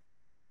there?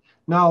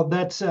 No,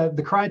 that's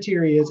the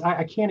criteria is,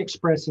 I can't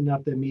express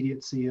enough the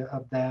immediacy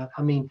of that.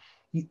 I mean,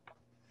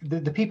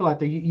 the people out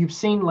there, you've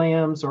seen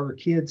lambs or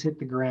kids hit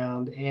the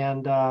ground,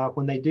 and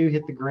when they do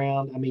hit the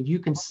ground, I mean, you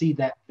can see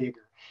that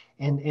vigor,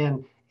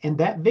 and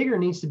that vigor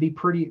needs to be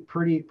pretty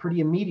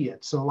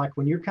immediate. So like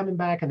when you're coming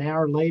back an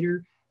hour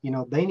later,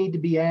 they need to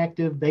be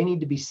active, they need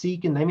to be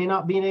seeking. They may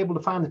not be able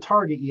to find the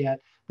target yet,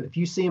 but if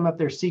you see them up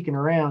there seeking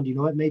around,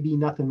 it may be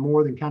nothing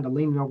more than kind of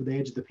leaning over the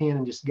edge of the pen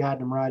and just guiding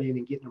them right in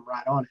and getting them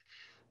right on it.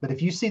 But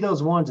if you see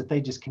those ones that they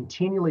just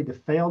continually to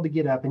fail to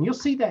get up, and you'll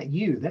see that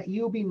ewe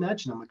will be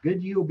nudging them. A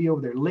good ewe will be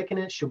over there licking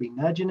it. She'll be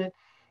nudging it.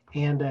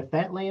 And if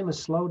that lamb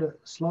is slow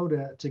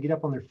to get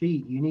up on their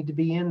feet, you need to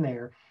be in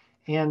there.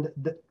 And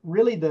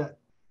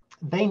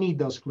they need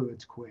those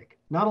fluids quick.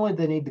 Not only do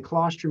they need the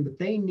colostrum, but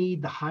they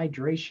need the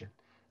hydration.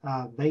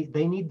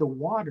 They need the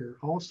water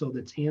also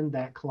that's in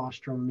that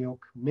colostrum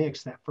milk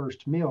mix, that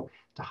first milk,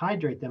 to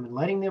hydrate them. And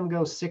letting them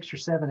go 6 or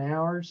 7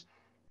 hours,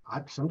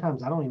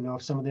 sometimes I don't even know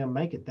if some of them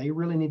make it. They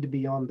really need to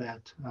be on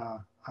that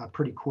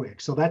pretty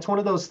quick. So that's one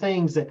of those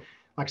things that,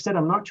 like I said,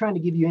 I'm not trying to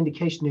give you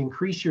indication to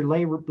increase your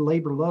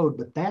labor load,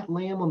 but that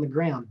lamb on the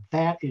ground,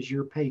 that is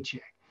your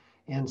paycheck.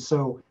 And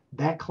so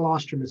that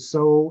colostrum is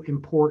so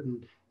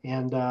important.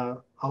 And a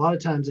lot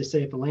of times they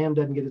say if a lamb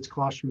doesn't get its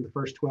colostrum in the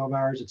first 12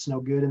 hours, it's no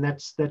good. And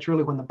that's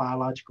really when the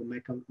biological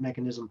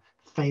mechanism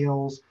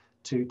fails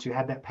to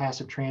have that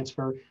passive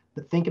transfer.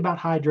 But think about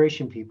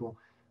hydration, people.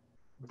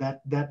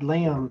 That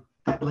lamb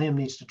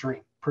needs to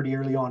drink pretty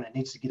early on. It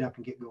needs to get up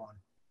and get going.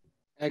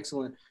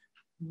 Excellent.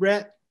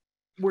 Brett,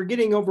 we're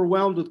getting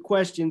overwhelmed with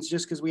questions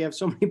just because we have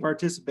so many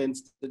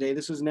participants today.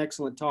 This was an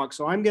excellent talk.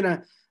 So I'm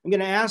gonna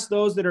ask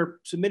those that are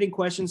submitting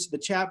questions to the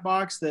chat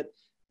box that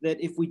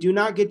if we do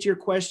not get your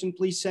question,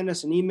 please send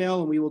us an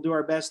email and we will do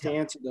our best to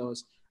answer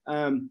those.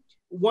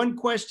 One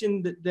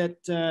question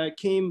that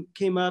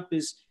came up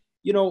is,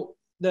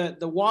 the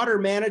water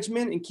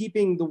management and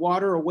keeping the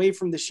water away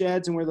from the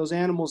sheds and where those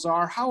animals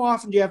are. How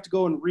often do you have to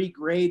go and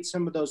regrade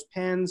some of those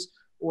pens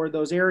or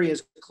those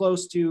areas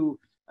close to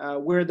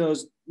where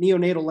those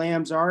neonatal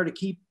lambs are to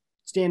keep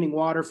standing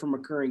water from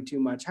occurring too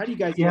much? How do you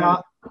guys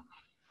manage?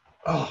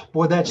 Oh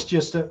boy, that's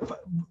just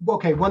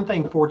okay. One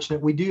thing fortunate,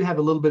 we do have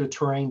a little bit of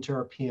terrain to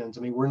our pens.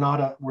 I mean, we're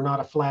not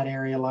a flat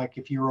area like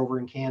if you're over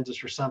in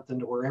Kansas or something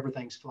to where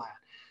everything's flat.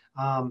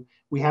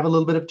 We have a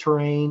little bit of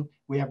terrain.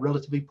 We have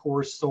relatively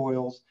porous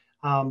soils,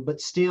 but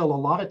still a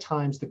lot of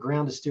times the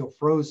ground is still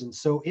frozen.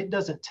 So it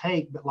doesn't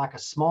take but like a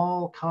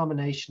small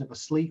combination of a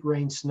sleet,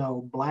 rain,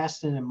 snow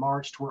blasting in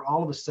March to where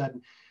all of a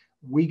sudden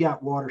we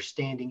got water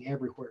standing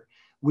everywhere.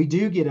 We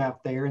do get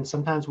out there, and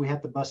sometimes we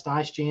have to bust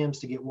ice jams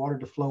to get water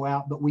to flow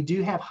out, but we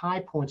do have high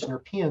points in our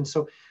pens.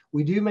 So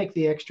we do make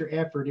the extra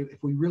effort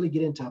if we really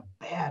get into a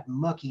bad,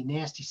 mucky,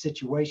 nasty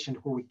situation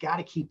where we got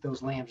to keep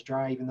those lambs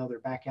dry, even though they're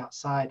back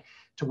outside,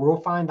 to where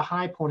we'll find the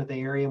high point of the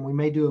area. And we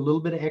may do a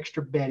little bit of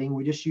extra bedding.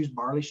 We just use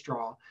barley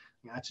straw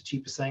That's the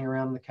cheapest thing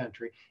around in the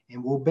country.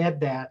 And we'll bed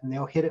that, and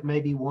they'll hit it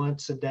maybe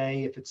once a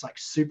day if it's like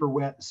super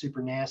wet and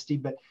super nasty.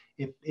 But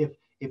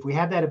if we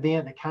have that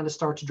event and it kind of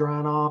starts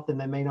drying off, then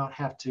they may not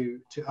have to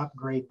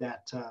upgrade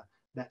that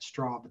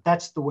straw. But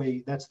that's the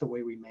way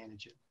we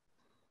manage it.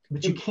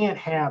 But you can't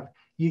have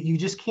you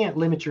just can't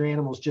limit your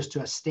animals just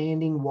to a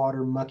standing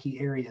water mucky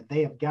area.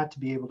 They have got to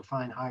be able to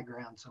find high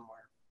ground somewhere.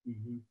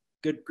 Mm-hmm.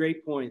 Good,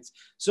 great points.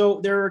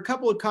 So there are a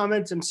couple of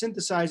comments. I'm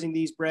synthesizing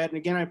these, Brad. And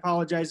again, I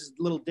apologize. It's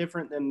a little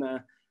different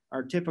than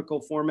our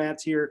typical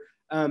formats here.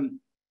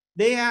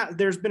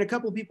 There's been a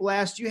couple of people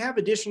asked, do you have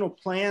additional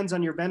plans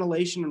on your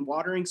ventilation and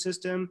watering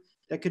system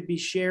that could be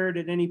shared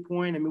at any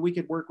point? I mean, we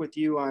could work with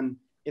you on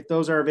if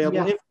those are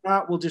available. Yeah. If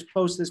not, we'll just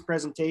post this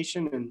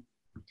presentation. And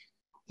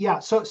yeah,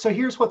 so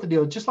here's what the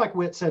deal, just like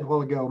Whit said a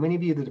while ago, many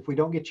of you that if we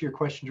don't get to your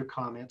questions or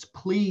comments,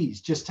 please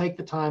just take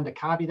the time to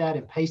copy that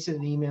and paste it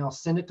in an email,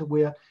 send it to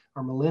Whit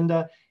or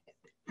Melinda.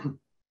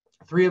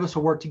 Three of us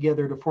will work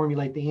together to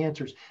formulate the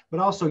answers. But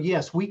also,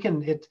 yes, we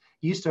can, it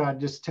used to, I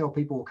just tell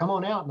people, well, come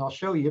on out and I'll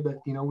show you, but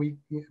we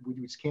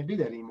just can't do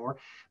that anymore.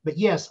 But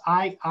yes,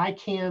 I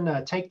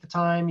can take the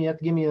time. You have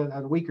to give me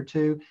a week or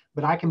two,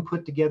 but I can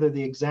put together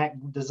the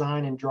exact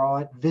design and draw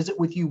it, visit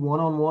with you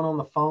one-on-one on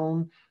the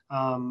phone.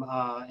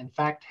 In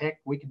fact,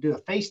 heck, we could do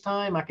a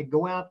FaceTime. I could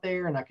go out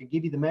there and I could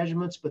give you the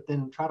measurements, but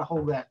then try to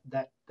hold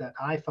that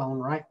iPhone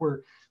right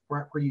where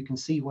you can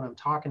see what I'm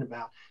talking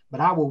about. But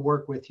I will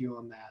work with you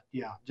on that.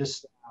 Yeah,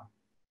 just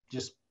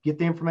get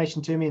the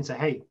information to me and say,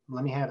 hey,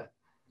 let me have it.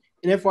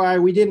 And FYI,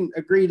 we didn't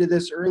agree to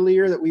this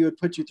earlier that we would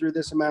put you through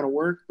this amount of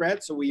work,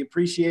 Brett, so we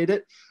appreciate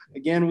it.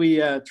 Again,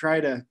 we try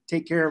to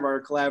take care of our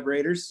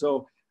collaborators,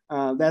 so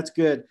that's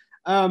good.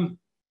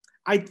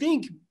 I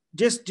think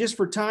just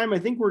for time, I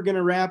think we're going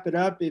to wrap it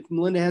up. If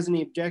Melinda has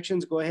any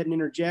objections, go ahead and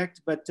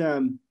interject. But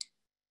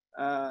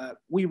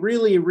we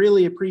really,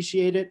 really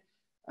appreciate it.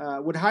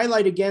 Would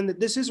highlight again that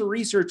this is a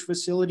research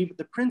facility, but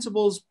the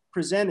principles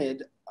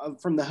presented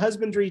from the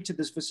husbandry to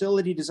this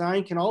facility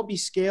design can all be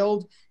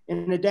scaled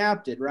and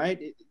adapted,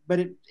 right? But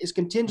it is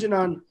contingent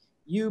on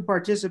you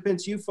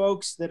participants, you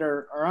folks that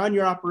are on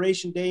your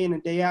operation day in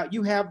and day out.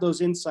 You have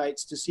those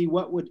insights to see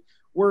what would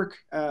work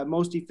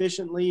most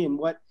efficiently and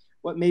what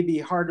may be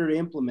harder to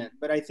implement.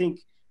 But I think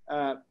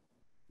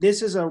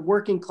this is a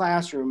working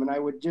classroom, and I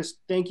would just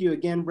thank you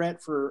again,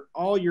 Brett, for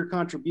all your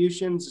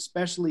contributions,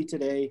 especially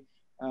today.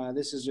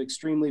 This is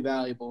extremely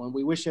valuable, and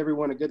we wish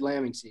everyone a good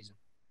lambing season.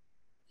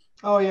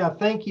 Oh yeah,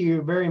 thank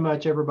you very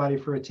much, everybody,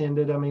 for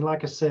attending. I mean,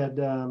 like I said,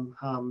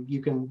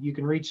 you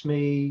can reach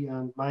me.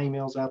 My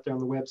email's out there on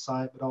the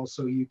website, but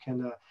also you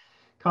can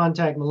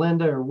contact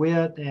Melinda or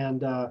Whit.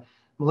 And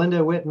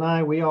Melinda, Whit, and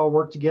I, we all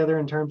work together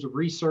in terms of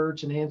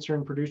research and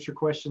answering producer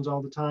questions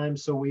all the time.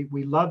 So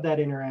we love that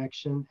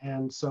interaction,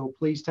 and so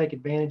please take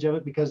advantage of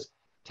it, because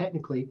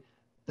technically,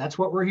 that's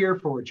what we're here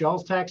for. It's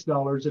y'all's tax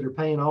dollars that are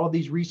paying all of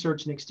these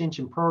research and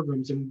extension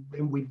programs, and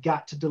we've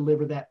got to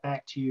deliver that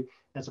back to you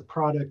as a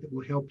product that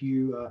will help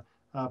you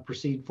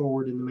proceed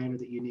forward in the manner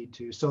that you need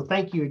to. So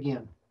thank you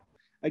again.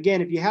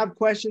 Again, if you have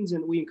questions,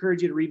 and we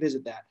encourage you to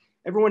revisit that.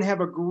 Everyone have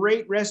a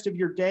great rest of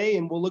your day,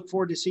 and we'll look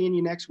forward to seeing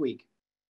you next week.